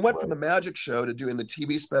 He went from the Magic Show to doing the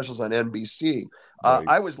TV specials on NBC.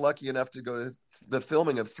 I was lucky enough to go to the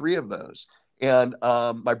filming of 3 of those. And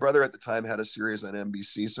my brother at the time had a series on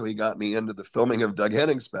NBC, so he got me into the filming of Doug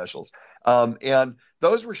Henning specials. And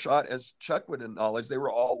those were shot, as Chuck would acknowledge, they were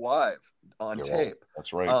all live on tape.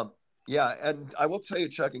 That's right. Yeah, and I will tell you,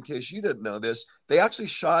 Chuck, in case you didn't know this, they actually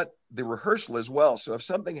shot the rehearsal as well. So if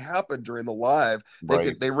something happened during the live,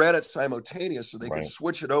 they ran it simultaneous, so they could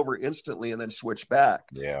switch it over instantly and then switch back.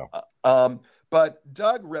 Yeah. But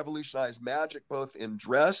Doug revolutionized Magic both in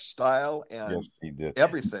dress, style, and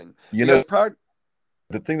everything. The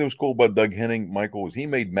thing that was cool about Doug Henning, Michael, was he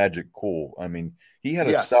made Magic cool. I mean, he had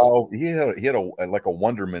a style. He had a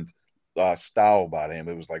wonderment style about him.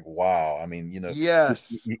 It was like, wow. I mean,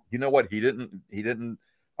 yes. You know what? He didn't.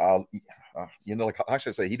 Like, how should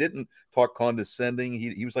I say? He didn't talk condescending.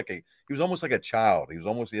 He was almost like a child. He had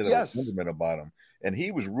a wonderment about him, and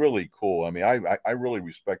he was really cool. I mean, I really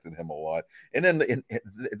respected him a lot. And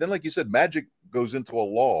then like you said, Magic goes into a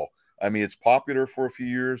lull. I mean, it's popular for a few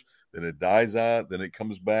years, then it dies out, then it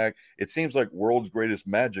comes back. It seems like World's Greatest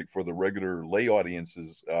Magic for the regular lay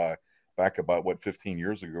audiences back about 15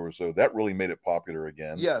 years ago or so. That really made it popular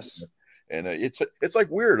again. Yes. And it's like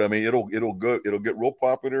weird. I mean, it'll get real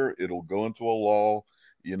popular. It'll go into a lull,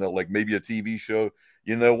 like maybe a TV show.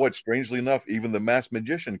 You know what? Strangely enough, even The Masked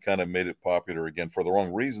Magician kind of made it popular again for the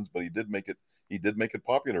wrong reasons, but he did make it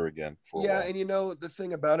popular again. For a while. And the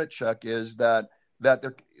thing about it, Chuck, is that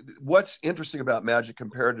what's interesting about Magic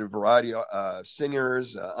compared to a variety of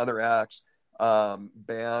singers, other acts,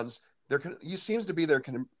 bands, there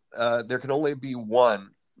can only be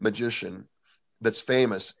one magician that's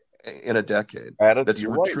famous in a decade. That's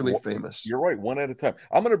truly famous. You're right, one at a time.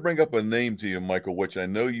 I'm going to bring up a name to you, Michael, which I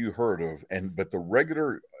know you heard of, but the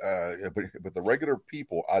regular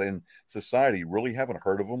people out in society really haven't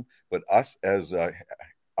heard of him. But us as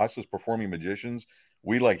performing magicians,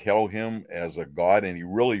 we held him as a god, and he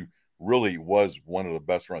really, really was one of the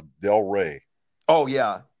best around. Del Rey. Oh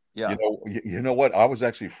yeah. Yeah. You know what? I was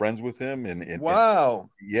actually friends with him, and wow.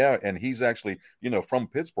 And he's actually, from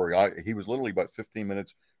Pittsburgh. He was literally about 15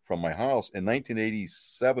 minutes from my house. In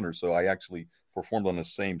 1987 or so, I actually performed on the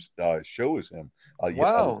same show as him.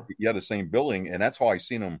 Wow. He had the same billing, and that's how I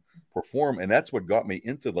seen him perform, and that's what got me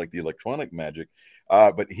into the electronic magic.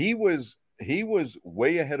 But he was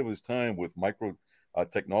way ahead of his time with micro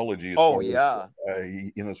technology. As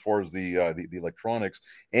far as the electronics,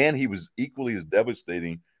 and he was equally as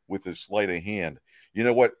devastating with his sleight of hand. You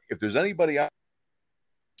know what? If there's anybody out,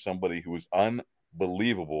 somebody who was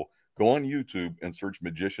unbelievable Go on YouTube and search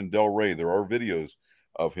Magician Del Rey. There are videos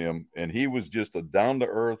of him, and he was just a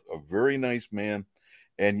down-to-earth, a very nice man.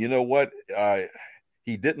 And you know what?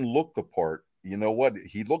 He didn't look the part. You know what?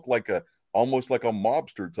 He looked like almost like a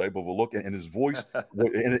mobster type of a look, and his voice,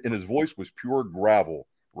 and his voice was pure gravel.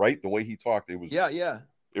 Right, the way he talked, it was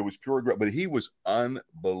it was pure gravel. But he was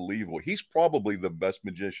unbelievable. He's probably the best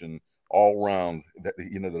magician all around that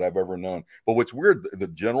I've ever known. But what's weird, the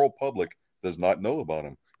general public does not know about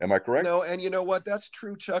him. Am I correct? No, and you know what? That's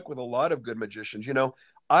true, Chuck, with a lot of good magicians.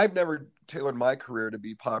 I've never tailored my career to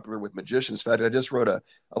be popular with magicians. In fact, I just wrote a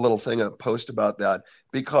little thing, a post about that,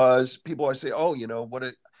 because people always say, oh,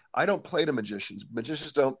 I don't play to magicians.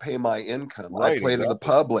 Magicians don't pay my income. Right, I play to the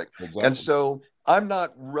public. Exactly. And so I'm not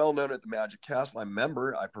well known at the Magic Castle. I'm a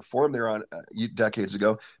member. I performed there decades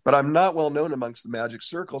ago, but I'm not well known amongst the magic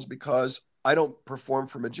circles because I don't perform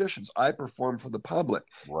for magicians. I perform for the public.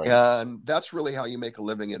 Right. And that's really how you make a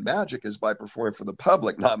living in magic, is by performing for the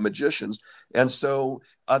public, not magicians. And so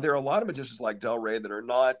there are a lot of magicians like Del Rey that are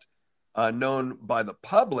not known by the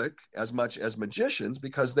public as much as magicians,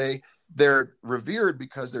 because they're revered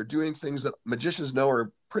because they're doing things that magicians know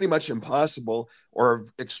are pretty much impossible or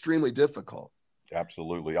extremely difficult.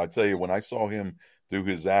 Absolutely. I tell you, when I saw him do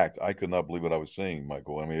his act, I could not believe what I was seeing,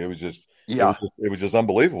 Michael. I mean, it was just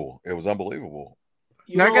unbelievable. It was unbelievable.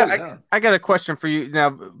 I got a question for you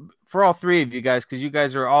now, for all three of you guys, because you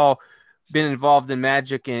guys are all been involved in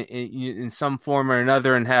magic in some form or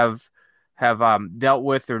another, and have dealt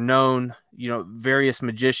with or known, various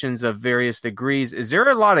magicians of various degrees. Is there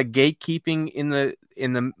a lot of gatekeeping in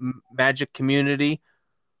the magic community?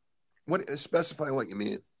 Specify what you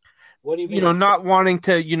mean. What do you mean? Not wanting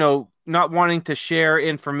to share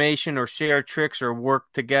information or share tricks or work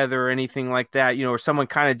together or anything like that, or someone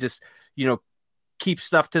kind of just, keeps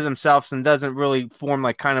stuff to themselves and doesn't really form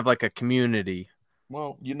like a community.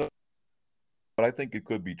 Well, but I think it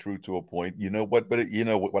could be true to a point, but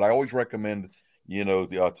what I always recommend,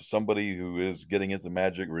 to somebody who is getting into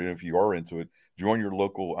magic, or even if you are into it, join your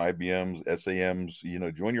local IBMs, SAMs,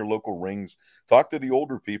 join your local rings, talk to the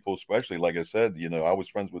older people, especially. Like I said, I was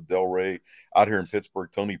friends with Del Rey out here in Pittsburgh.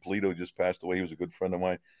 Tony Polito just passed away. He was a good friend of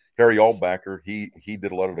mine. Harry Allbacker, he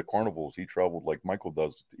did a lot of the carnivals. He traveled like Michael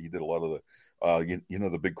does. He did a lot of the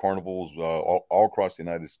the big carnivals all across the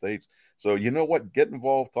United States. So get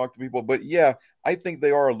involved, talk to people. But yeah, I think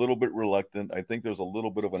they are a little bit reluctant. I think there's a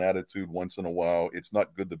little bit of an attitude once in a while. It's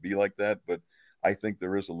not good to be like that, but I think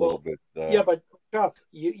there is a little bit. But Chuck,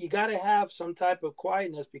 you got to have some type of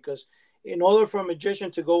quietness, because in order for a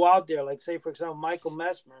magician to go out there, like say, for example, Michael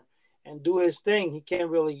Mesmer, and do his thing, he can't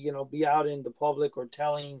really, be out in the public or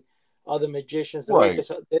telling other magicians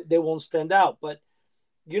that they won't stand out. But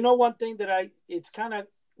one thing that it's kind of,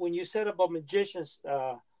 when you said about magicians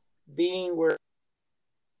being where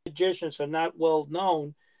magicians are not well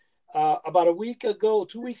known, about 2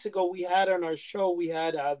 weeks ago, we had on our show, we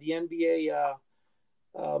had the NBA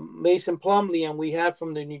Mason Plumlee, and we had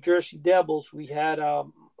from the New Jersey Devils, we had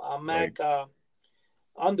Mac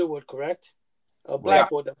Underwood, correct?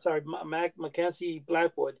 Blackwood. I'm sorry, Mac Mackenzie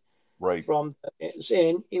Blackwood. Right.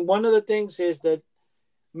 And one of the things is that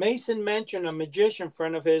Mason mentioned a magician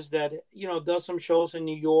friend of his that, does some shows in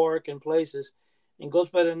New York and places, and goes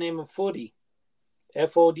by the name of Footy.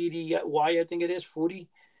 Foddy, I think it is, Footy.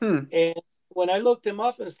 And when I looked him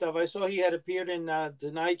up and stuff, I saw he had appeared in The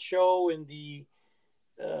Tonight Show, in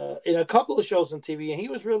a couple of shows on TV, and he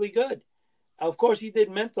was really good. Of course, he did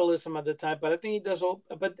mentalism at the time, but I think he does.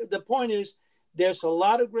 But the point is, there's a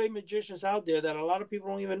lot of great magicians out there that a lot of people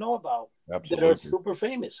don't even know about. Absolutely. That are super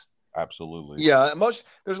famous. Absolutely. Yeah,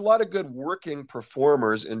 there's a lot of good working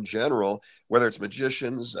performers in general, whether it's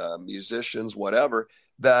magicians, musicians, whatever,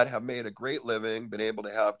 that have made a great living, been able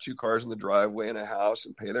to have 2 cars in the driveway and a house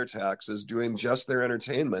and pay their taxes, doing just their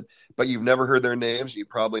entertainment. But you've never heard their names, and you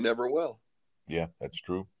probably never will. Yeah, that's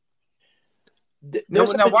true. Now,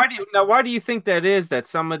 why do you think that is, that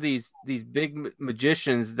some of these big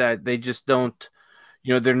magicians, that they just don't,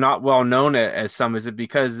 they're not well known as some? Is it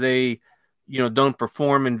because they, don't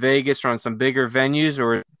perform in Vegas or on some bigger venues,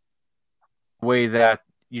 or the way that,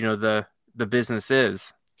 the business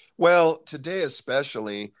is? Well, today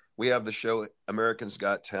especially, we have the show America's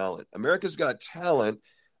Got Talent. America's Got Talent,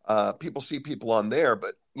 people see people on there,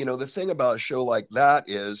 but, the thing about a show like that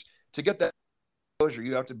is, to get that exposure,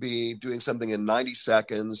 you have to be doing something in 90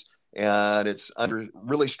 seconds, and it's under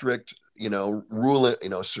really strict,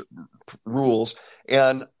 rules.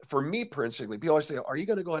 And for me, principally, people always say, "Are you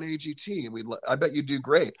going to go on AGT?" And I bet you do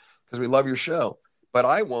great, because we love your show. But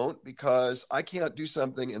I won't, because I can't do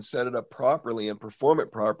something and set it up properly and perform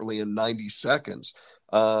it properly in 90 seconds.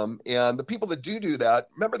 And the people that do that,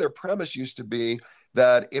 remember their premise used to be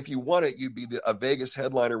that if you won it, you'd be a Vegas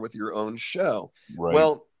headliner with your own show. Right.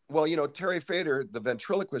 Well, you know, Terry Fader, the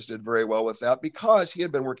ventriloquist, did very well with that because he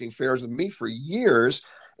had been working fairs with me for years.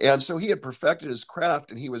 And so he had perfected his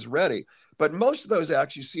craft and he was ready. But most of those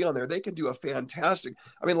acts you see on there, they can do a fantastic,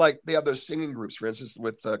 I mean, like they have those singing groups, for instance,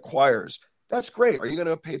 with choirs. That's great. Are you going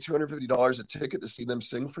to pay $250 a ticket to see them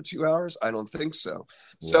sing for 2 hours? I don't think so.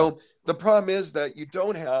 Yeah. So the problem is that you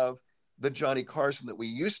don't have the Johnny Carson that we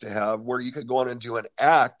used to have, where you could go on and do an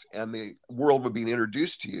act and the world would be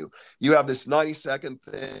introduced to you. You have this 90-second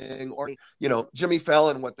thing, or, you know, Jimmy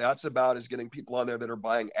Fallon, what that's about is getting people on there that are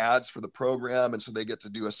buying ads for the program. And so they get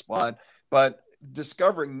to do a spot, but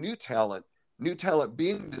discovering new talent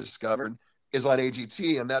being discovered is on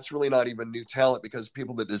AGT. And that's really not even new talent because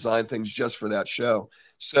people that design things just for that show.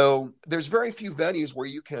 So there's very few venues where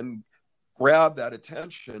you can grab that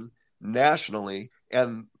attention nationally,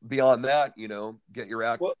 and beyond that, you know, get your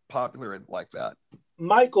act popular and like that.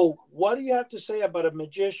 Michael, what do you have to say about a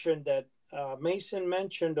magician that Mason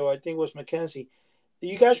mentioned, or I think it was Mackenzie? Do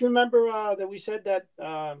you guys remember that we said that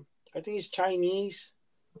I think he's Chinese?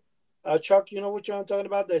 Chuck, you know what I'm talking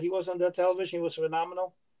about? That he was on that television, he was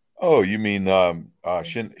phenomenal. Oh, you mean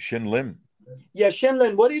Shin Lim? Yeah, Shin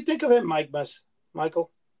Lim. What do you think of him, Michael?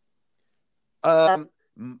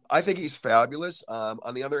 I think he's fabulous.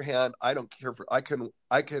 On the other hand, I don't care for. I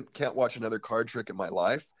can't watch another card trick in my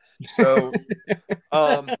life. So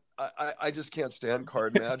I just can't stand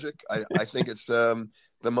card magic. I think it's the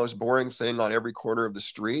most boring thing on every corner of the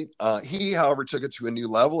street. He, however, took it to a new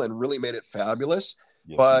level and really made it fabulous.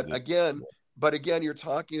 Yes, but again, you're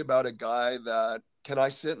talking about a guy that, can I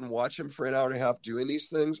sit and watch him for an hour and a half doing these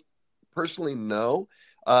things? Personally, no.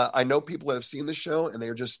 I know people have seen the show and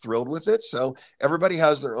they're just thrilled with it. So everybody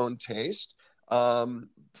has their own taste.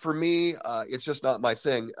 For me, it's just not my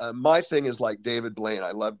thing. My thing is like David Blaine.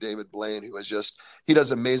 I love David Blaine, who is he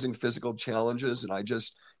does amazing physical challenges. And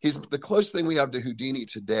he's the closest thing we have to Houdini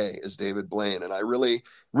today is David Blaine. And I really,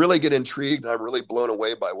 really get intrigued. And I'm really blown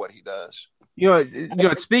away by what he does.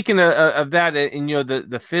 Speaking of that, and,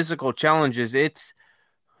 the physical challenges, it's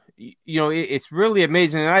really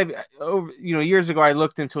amazing. And years ago, I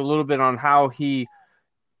looked into a little bit on how he,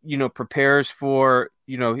 prepares for,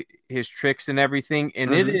 his tricks and everything.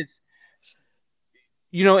 And it is,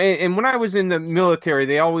 and when I was in the military,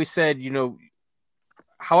 they always said,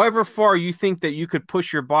 however far you think that you could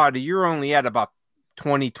push your body, you're only at about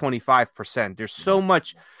 20-25%. There's so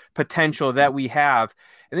much potential that we have.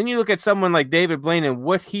 And then you look at someone like David Blaine and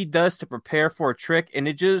what he does to prepare for a trick. And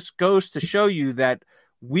it just goes to show you that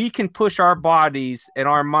we can push our bodies and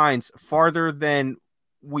our minds farther than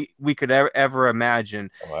we could ever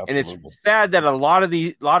imagine. Oh, and it's sad that a lot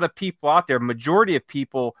of people out there, majority of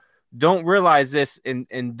people, don't realize this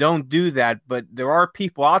and don't do that. But there are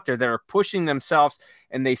people out there that are pushing themselves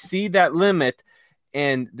and they see that limit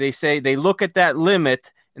and they look at that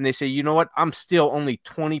limit and they say, you know what, I'm still only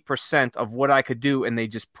 20% of what I could do. And they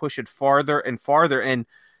just push it farther and farther. And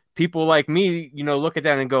people like me, look at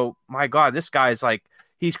that and go, my God, this guy's like,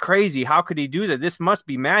 he's crazy. How could he do that? This must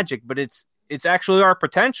be magic, but it's actually our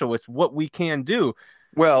potential. It's what we can do.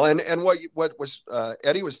 Well, and what was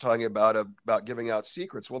Eddie was talking about giving out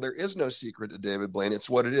secrets. Well, there is no secret to David Blaine. It's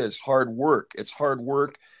what it is. Hard work. It's hard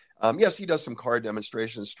work. Yes, he does some card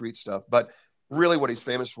demonstrations, street stuff, but really what he's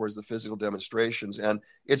famous for is the physical demonstrations. And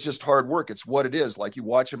it's just hard work. It's what it is. Like you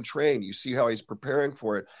watch him train, you see how he's preparing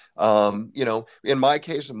for it. In my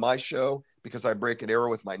case, in my show, because I break an arrow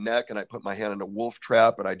with my neck and I put my hand in a wolf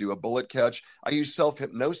trap and I do a bullet catch, I use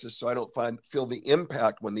self-hypnosis so I don't feel the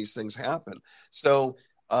impact when these things happen. So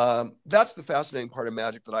that's the fascinating part of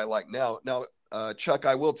magic that I like now. Now, Chuck,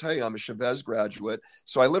 I will tell you, I'm a Chavez graduate.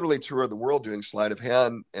 So I literally toured the world doing sleight of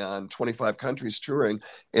hand and 25 countries touring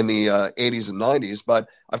in the 80s and 90s. But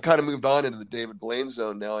I've kind of moved on into the David Blaine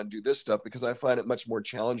zone now and do this stuff because I find it much more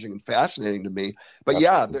challenging and fascinating to me. But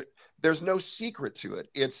there's no secret to it.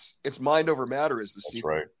 It's mind over matter is the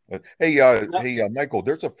secret. Right. Hey, Michael,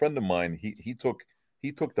 there's a friend of mine. He took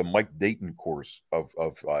the Mike Dayton course of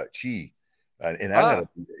Chi. And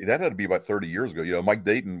that had to be about 30 years ago. Mike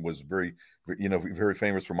Dayton was very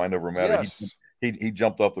famous for mind over matter. Yes. He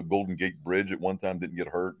jumped off the Golden Gate Bridge at one time, didn't get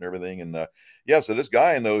hurt and everything. And so this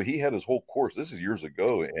guy, he had his whole course. This is years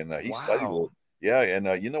ago, and he studied it. Yeah,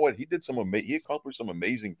 and you know what? He did he accomplished some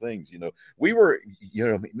amazing things. We were,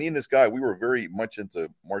 me and this guy, we were very much into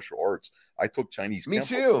martial arts. I took Chinese. Me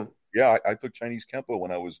Kempo. Too. Yeah, I took Chinese Kempo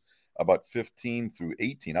when I was about 15 through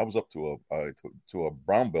 18. I was up to a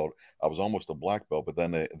brown belt. I was almost a black belt, but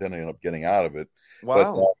then I ended up getting out of it.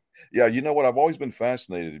 Wow. Yeah, you know what? I've always been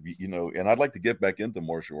fascinated, and I'd like to get back into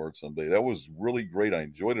martial arts someday. That was really great. I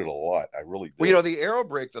enjoyed it a lot. I really did. Well, the aero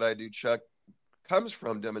break that I do, Chuck, comes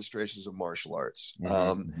from demonstrations of martial arts.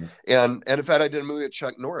 And in fact, I did a movie with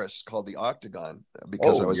Chuck Norris called The Octagon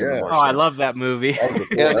because I was in the martial arts. I love that movie.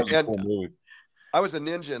 That was a cool movie. I was a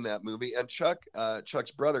ninja in that movie, and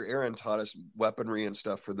Chuck's brother Aaron taught us weaponry and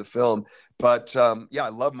stuff for the film. But I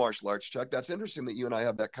love martial arts, Chuck. That's interesting that you and I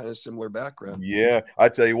have that kind of similar background. Yeah, I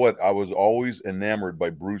tell you what, I was always enamored by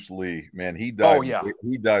Bruce Lee. Man, he died. Oh, yeah.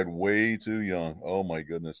 He died way too young. Oh my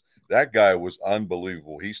goodness, that guy was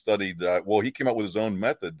unbelievable. He studied. He came up with his own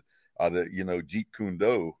method. Jeet Kune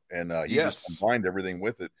Do, and he just combined everything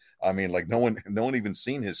with it. I mean, like no one even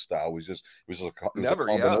seen his style. It was a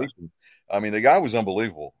combination. Yeah. I mean, the guy was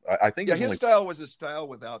unbelievable. I think his style was a style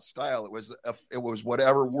without style. It was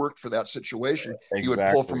whatever worked for that situation. Exactly. He would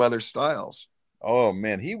pull from other styles. Oh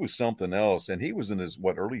man, he was something else, and he was in his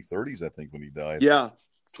early 30s, I think, when he died. Yeah,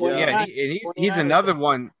 he's another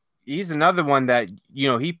one. He's another one that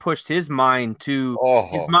he pushed his mind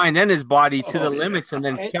and his body to the limits, and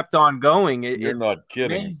then kept on going. You're not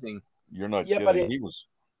kidding. Amazing. You're not kidding. But he was.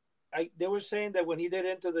 They were saying that when he did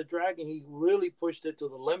Enter the Dragon, he really pushed it to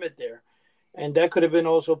the limit there, and that could have been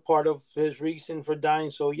also part of his reason for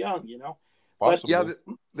dying so young. But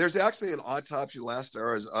there's actually an autopsy last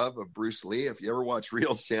hours of Bruce Lee. If you ever watch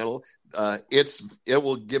Reel's channel, it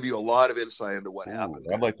will give you a lot of insight into what happened.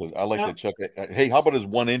 I'd like to check it. Hey, how about his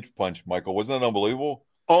 1-inch punch, Michael? Wasn't that unbelievable?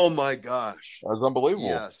 Oh my gosh, that was unbelievable.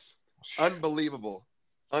 Yes, unbelievable.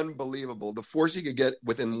 The force he could get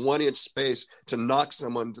within 1 inch space to knock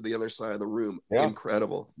someone to the other side of the room. Yeah.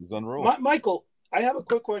 Incredible. He's unreal. Michael, I have a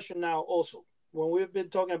quick question now also. When we've been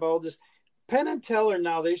talking about all this, Penn and Teller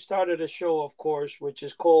now, they started a show, of course, which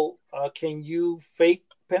is called Can You Fake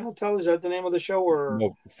Penn and Teller? Is that the name of the show? Or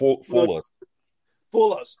no, Fool Us.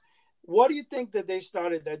 Fool Us. What do you think that they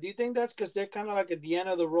started that? Do you think that's because they're kind of like at the end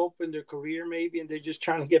of the rope in their career, maybe, and they're just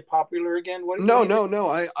trying to get popular again? No.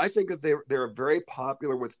 I think that they're very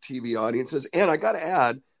popular with TV audiences. And I got to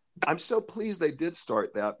add, I'm so pleased they did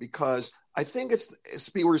start that, because I think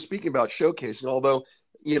we're speaking about showcasing, although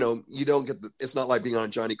you don't get it's not like being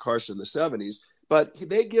on Johnny Carson in the 70s, but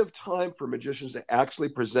they give time for magicians to actually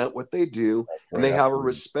present what they do, and they have a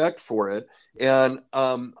respect for it. And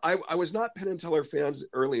I was not Penn and Teller fans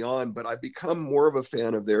early on, but I've become more of a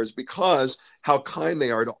fan of theirs because how kind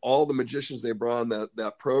they are to all the magicians they brought on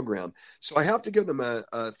that program. So I have to give them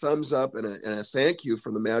a thumbs up and a thank you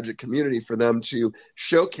from the magic community for them to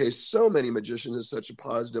showcase so many magicians in such a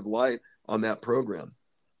positive light on that program.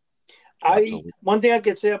 One thing I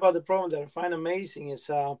could say about the program that I find amazing is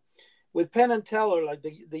with Penn and Teller, like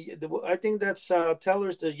I think that's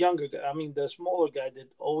Teller's the younger guy. I mean, the smaller guy that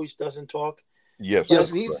always doesn't talk. Yes,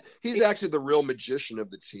 and he's actually the real magician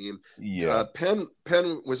of the team. Yeah, Penn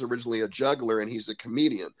was originally a juggler, and he's a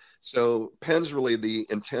comedian. So Penn's really the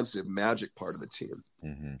intensive magic part of the team.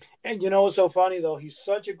 Mm-hmm. And what's so funny though? He's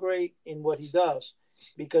such a great in what he does,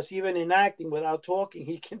 because even in acting, without talking,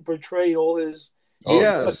 he can portray all his.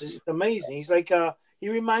 Yes, it's amazing. He's like he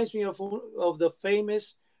reminds me of the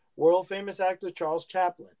world famous actor Charles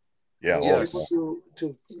Chaplin. Yeah, yes. To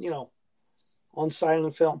on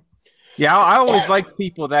silent film. Yeah, I always like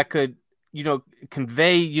people that could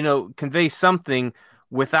convey something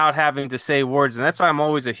without having to say words, and that's why I'm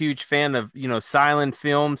always a huge fan of silent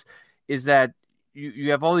films. Is that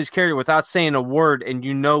you have all these characters without saying a word, and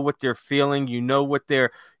what they're feeling, what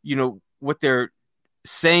they're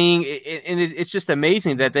saying, and it's just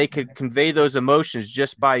amazing that they could convey those emotions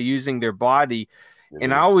just by using their body.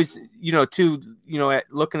 And I always,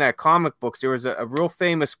 looking at comic books, there was a real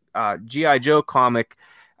famous G.I. Joe comic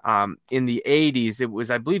in the 80s. It was,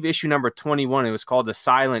 I believe, issue number 21. It was called The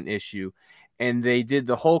Silent Issue, and they did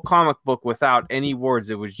the whole comic book without any words.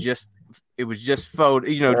 It was just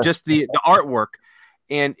photo, just the artwork.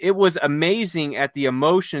 And it was amazing at the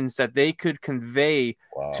emotions that they could convey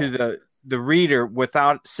to the reader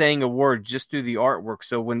without saying a word, just through the artwork.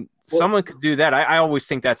 So when someone could do that, I always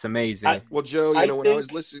think that's amazing. Joe, when I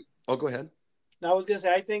was listening, go ahead. I was going to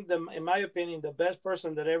say, I think in my opinion, the best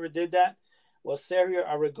person that ever did that was Sergio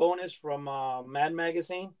Aragones from Mad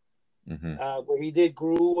Magazine, where he did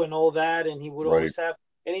Gru and all that. And he would always have,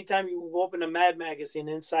 anytime you open a Mad Magazine,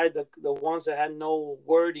 inside the ones that had no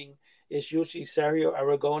wording, it's usually Sergio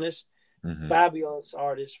Aragones. Mm-hmm. Fabulous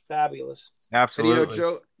artist, fabulous. Absolutely.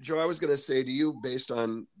 And, Joe, I was going to say to you, based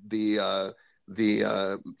on the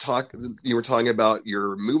talk you were talking about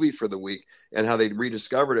your movie for the week and how they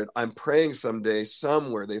rediscovered it. I'm praying someday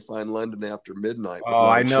somewhere they find London After Midnight. Oh,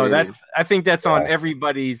 I know I think that's on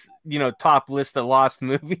everybody's top list of lost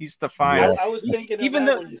movies to find. I was thinking of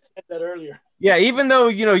that when you said that earlier. Yeah, even though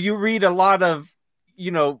you read a lot of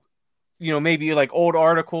maybe like old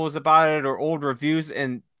articles about it or old reviews,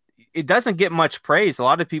 and it doesn't get much praise. A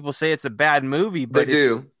lot of people say it's a bad movie, but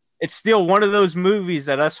it's still one of those movies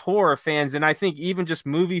that us horror fans, and I think even just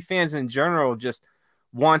movie fans in general, just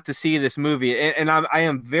want to see this movie. And I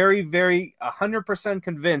am very, very 100%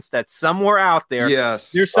 convinced that somewhere out there,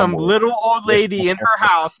 there's some little old lady in her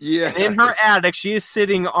house, and in her attic, she is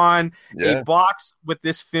sitting on a box with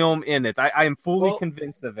this film in it. I am fully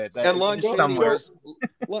convinced of it. And Lon Chaney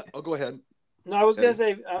go ahead. No, I was going to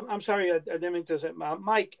say, I'm sorry, I didn't mean to say,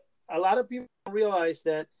 Mike, a lot of people don't realize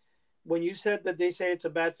that when you said that they say it's a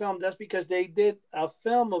bad film, that's because they did a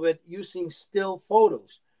film of it using still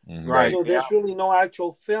photos. Right. So there's really no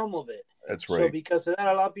actual film of it. That's right. So because of that,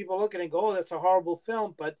 a lot of people look at it and go, oh, that's a horrible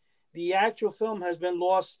film. But the actual film has been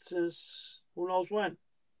lost since who knows when.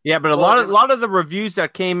 Yeah, but a lot of the reviews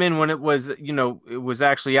that came in when it was, it was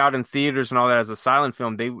actually out in theaters and all that as a silent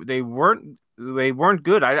film, they weren't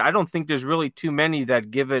good. I don't think there's really too many that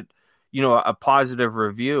give it, a positive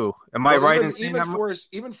review. Am I right in saying that?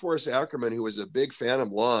 Even Forrest Ackerman, who was a big fan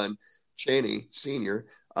of Lon Chaney Sr.,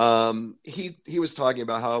 he was talking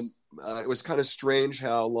about how it was kind of strange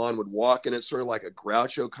how Lon would walk, and it's sort of like a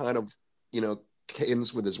Groucho kind of,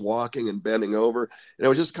 cadence with his walking and bending over. And it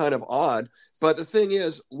was just kind of odd. But the thing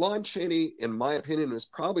is, Lon Chaney, in my opinion, was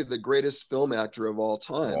probably the greatest film actor of all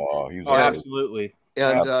time. Absolutely.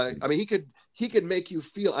 And I mean, he could make you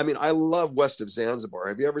feel. I mean, I love West of Zanzibar.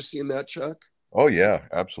 Have you ever seen that, Chuck? Oh yeah,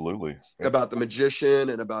 absolutely. About the magician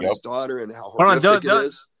and about his daughter and how horrific it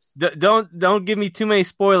is. Don't give me too many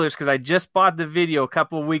spoilers because I just bought the video a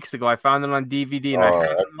couple of weeks ago. I found it on DVD and I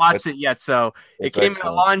haven't watched it yet. So it came in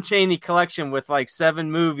a Lon Chaney collection with like 7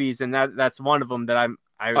 movies, and that's one of them that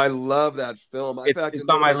I love that film. In fact, it's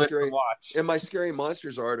on my list to watch. In my Scary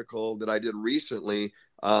Monsters article that I did recently,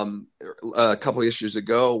 a couple of issues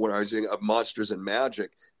ago, when I was doing of Monsters and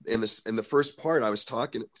Magic, in the first part, I was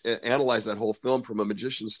analyze that whole film from a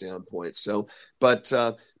magician standpoint. So, but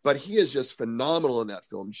he is just phenomenal in that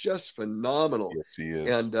film, just phenomenal. Yes, he is.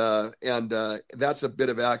 And that's a bit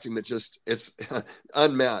of acting that it's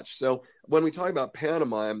unmatched. So when we talk about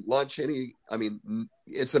pantomime, Lon Chaney, I mean,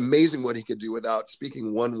 it's amazing what he could do without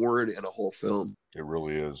speaking one word in a whole film. It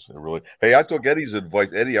really is. Hey, I took Eddie's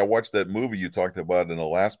advice. Eddie, I watched that movie you talked about in the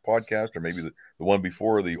last podcast, or maybe the one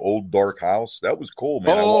before, The Old Dark House. That was cool,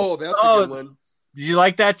 man. Oh, that's a good one. Did you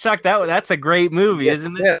like that, Chuck? That's a great movie,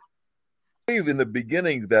 isn't it? Yeah. In the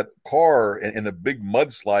beginning, that car in a big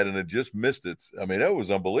mudslide, and it just missed it. I mean, that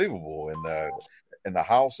was unbelievable. And the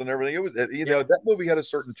house and everything. It was, that movie had a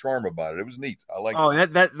certain charm about it. It was neat. I like. Oh,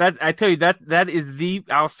 that I tell you, that is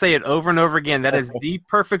I'll say it over and over again. That is the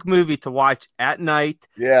perfect movie to watch at night.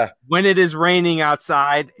 Yeah. When it is raining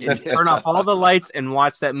outside, and turn off all the lights and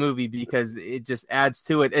watch that movie because it just adds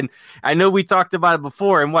to it. And I know we talked about it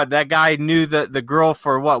before, and that guy knew the girl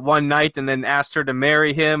for one night and then asked her to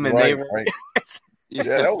marry him, and they were. Right. Yeah,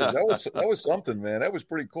 that was something, man. That was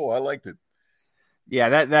pretty cool. I liked it.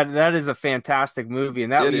 Yeah, that is a fantastic movie,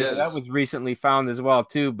 and that was recently found as well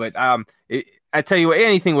too. But I tell you what,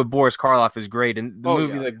 anything with Boris Karloff is great, and the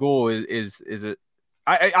movie The Ghoul is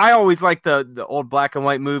I always like the old black and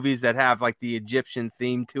white movies that have like the Egyptian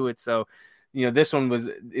theme to it. So, this one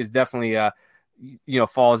is definitely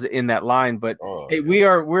falls in that line. But hey,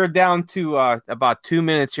 we're down to about 2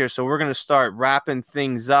 minutes here, so we're gonna start wrapping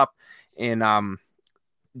things up, and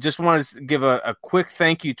just want to give a quick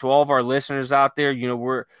thank you to all of our listeners out there.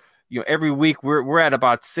 We're every week we're at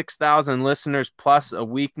about 6,000 listeners plus a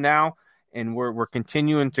week now, and we're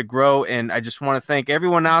continuing to grow. And I just want to thank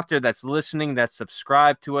everyone out there that's listening, that's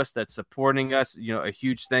subscribed to us, that's supporting us. A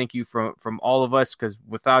huge thank you from all of us, because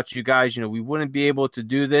without you guys, we wouldn't be able to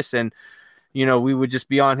do this, and we would just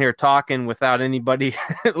be on here talking without anybody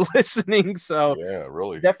listening. So yeah,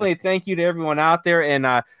 really, definitely thank you to everyone out there, and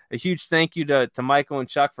a huge thank you to Michael and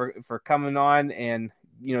Chuck for coming on and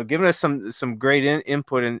giving us some great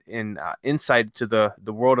input and insight to the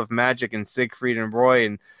world of magic and Siegfried and Roy,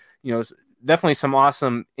 and definitely some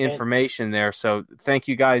awesome information there. So thank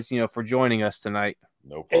you guys for joining us tonight.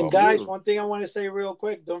 No problem. And guys, one thing I want to say real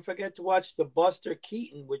quick: don't forget to watch the Buster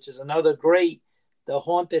Keaton, which is another great, The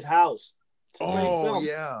Haunted House. Oh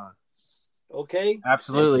yeah. Okay.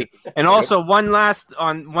 Absolutely. And also one last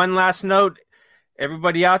note,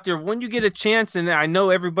 everybody out there, when you get a chance, and I know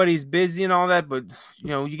everybody's busy and all that, but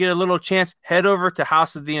you get a little chance, head over to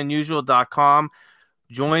houseoftheunusual.com.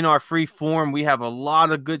 Join our free forum. We have a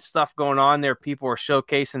lot of good stuff going on there. People are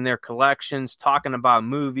showcasing their collections, talking about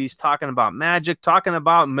movies, talking about magic, talking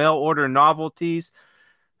about mail order novelties.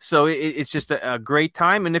 So it's just a great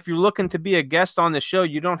time. And if you're looking to be a guest on the show,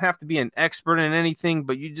 you don't have to be an expert in anything,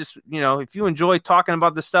 but you just, if you enjoy talking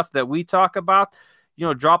about the stuff that we talk about,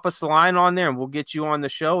 drop us a line on there and we'll get you on the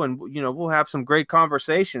show, and, we'll have some great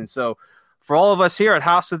conversations. So for all of us here at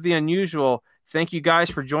House of the Unusual, thank you guys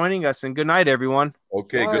for joining us, and good night, everyone.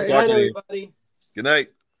 Okay. Bye. Good Good night, talking to you. everybody. Good night.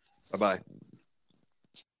 Bye-bye.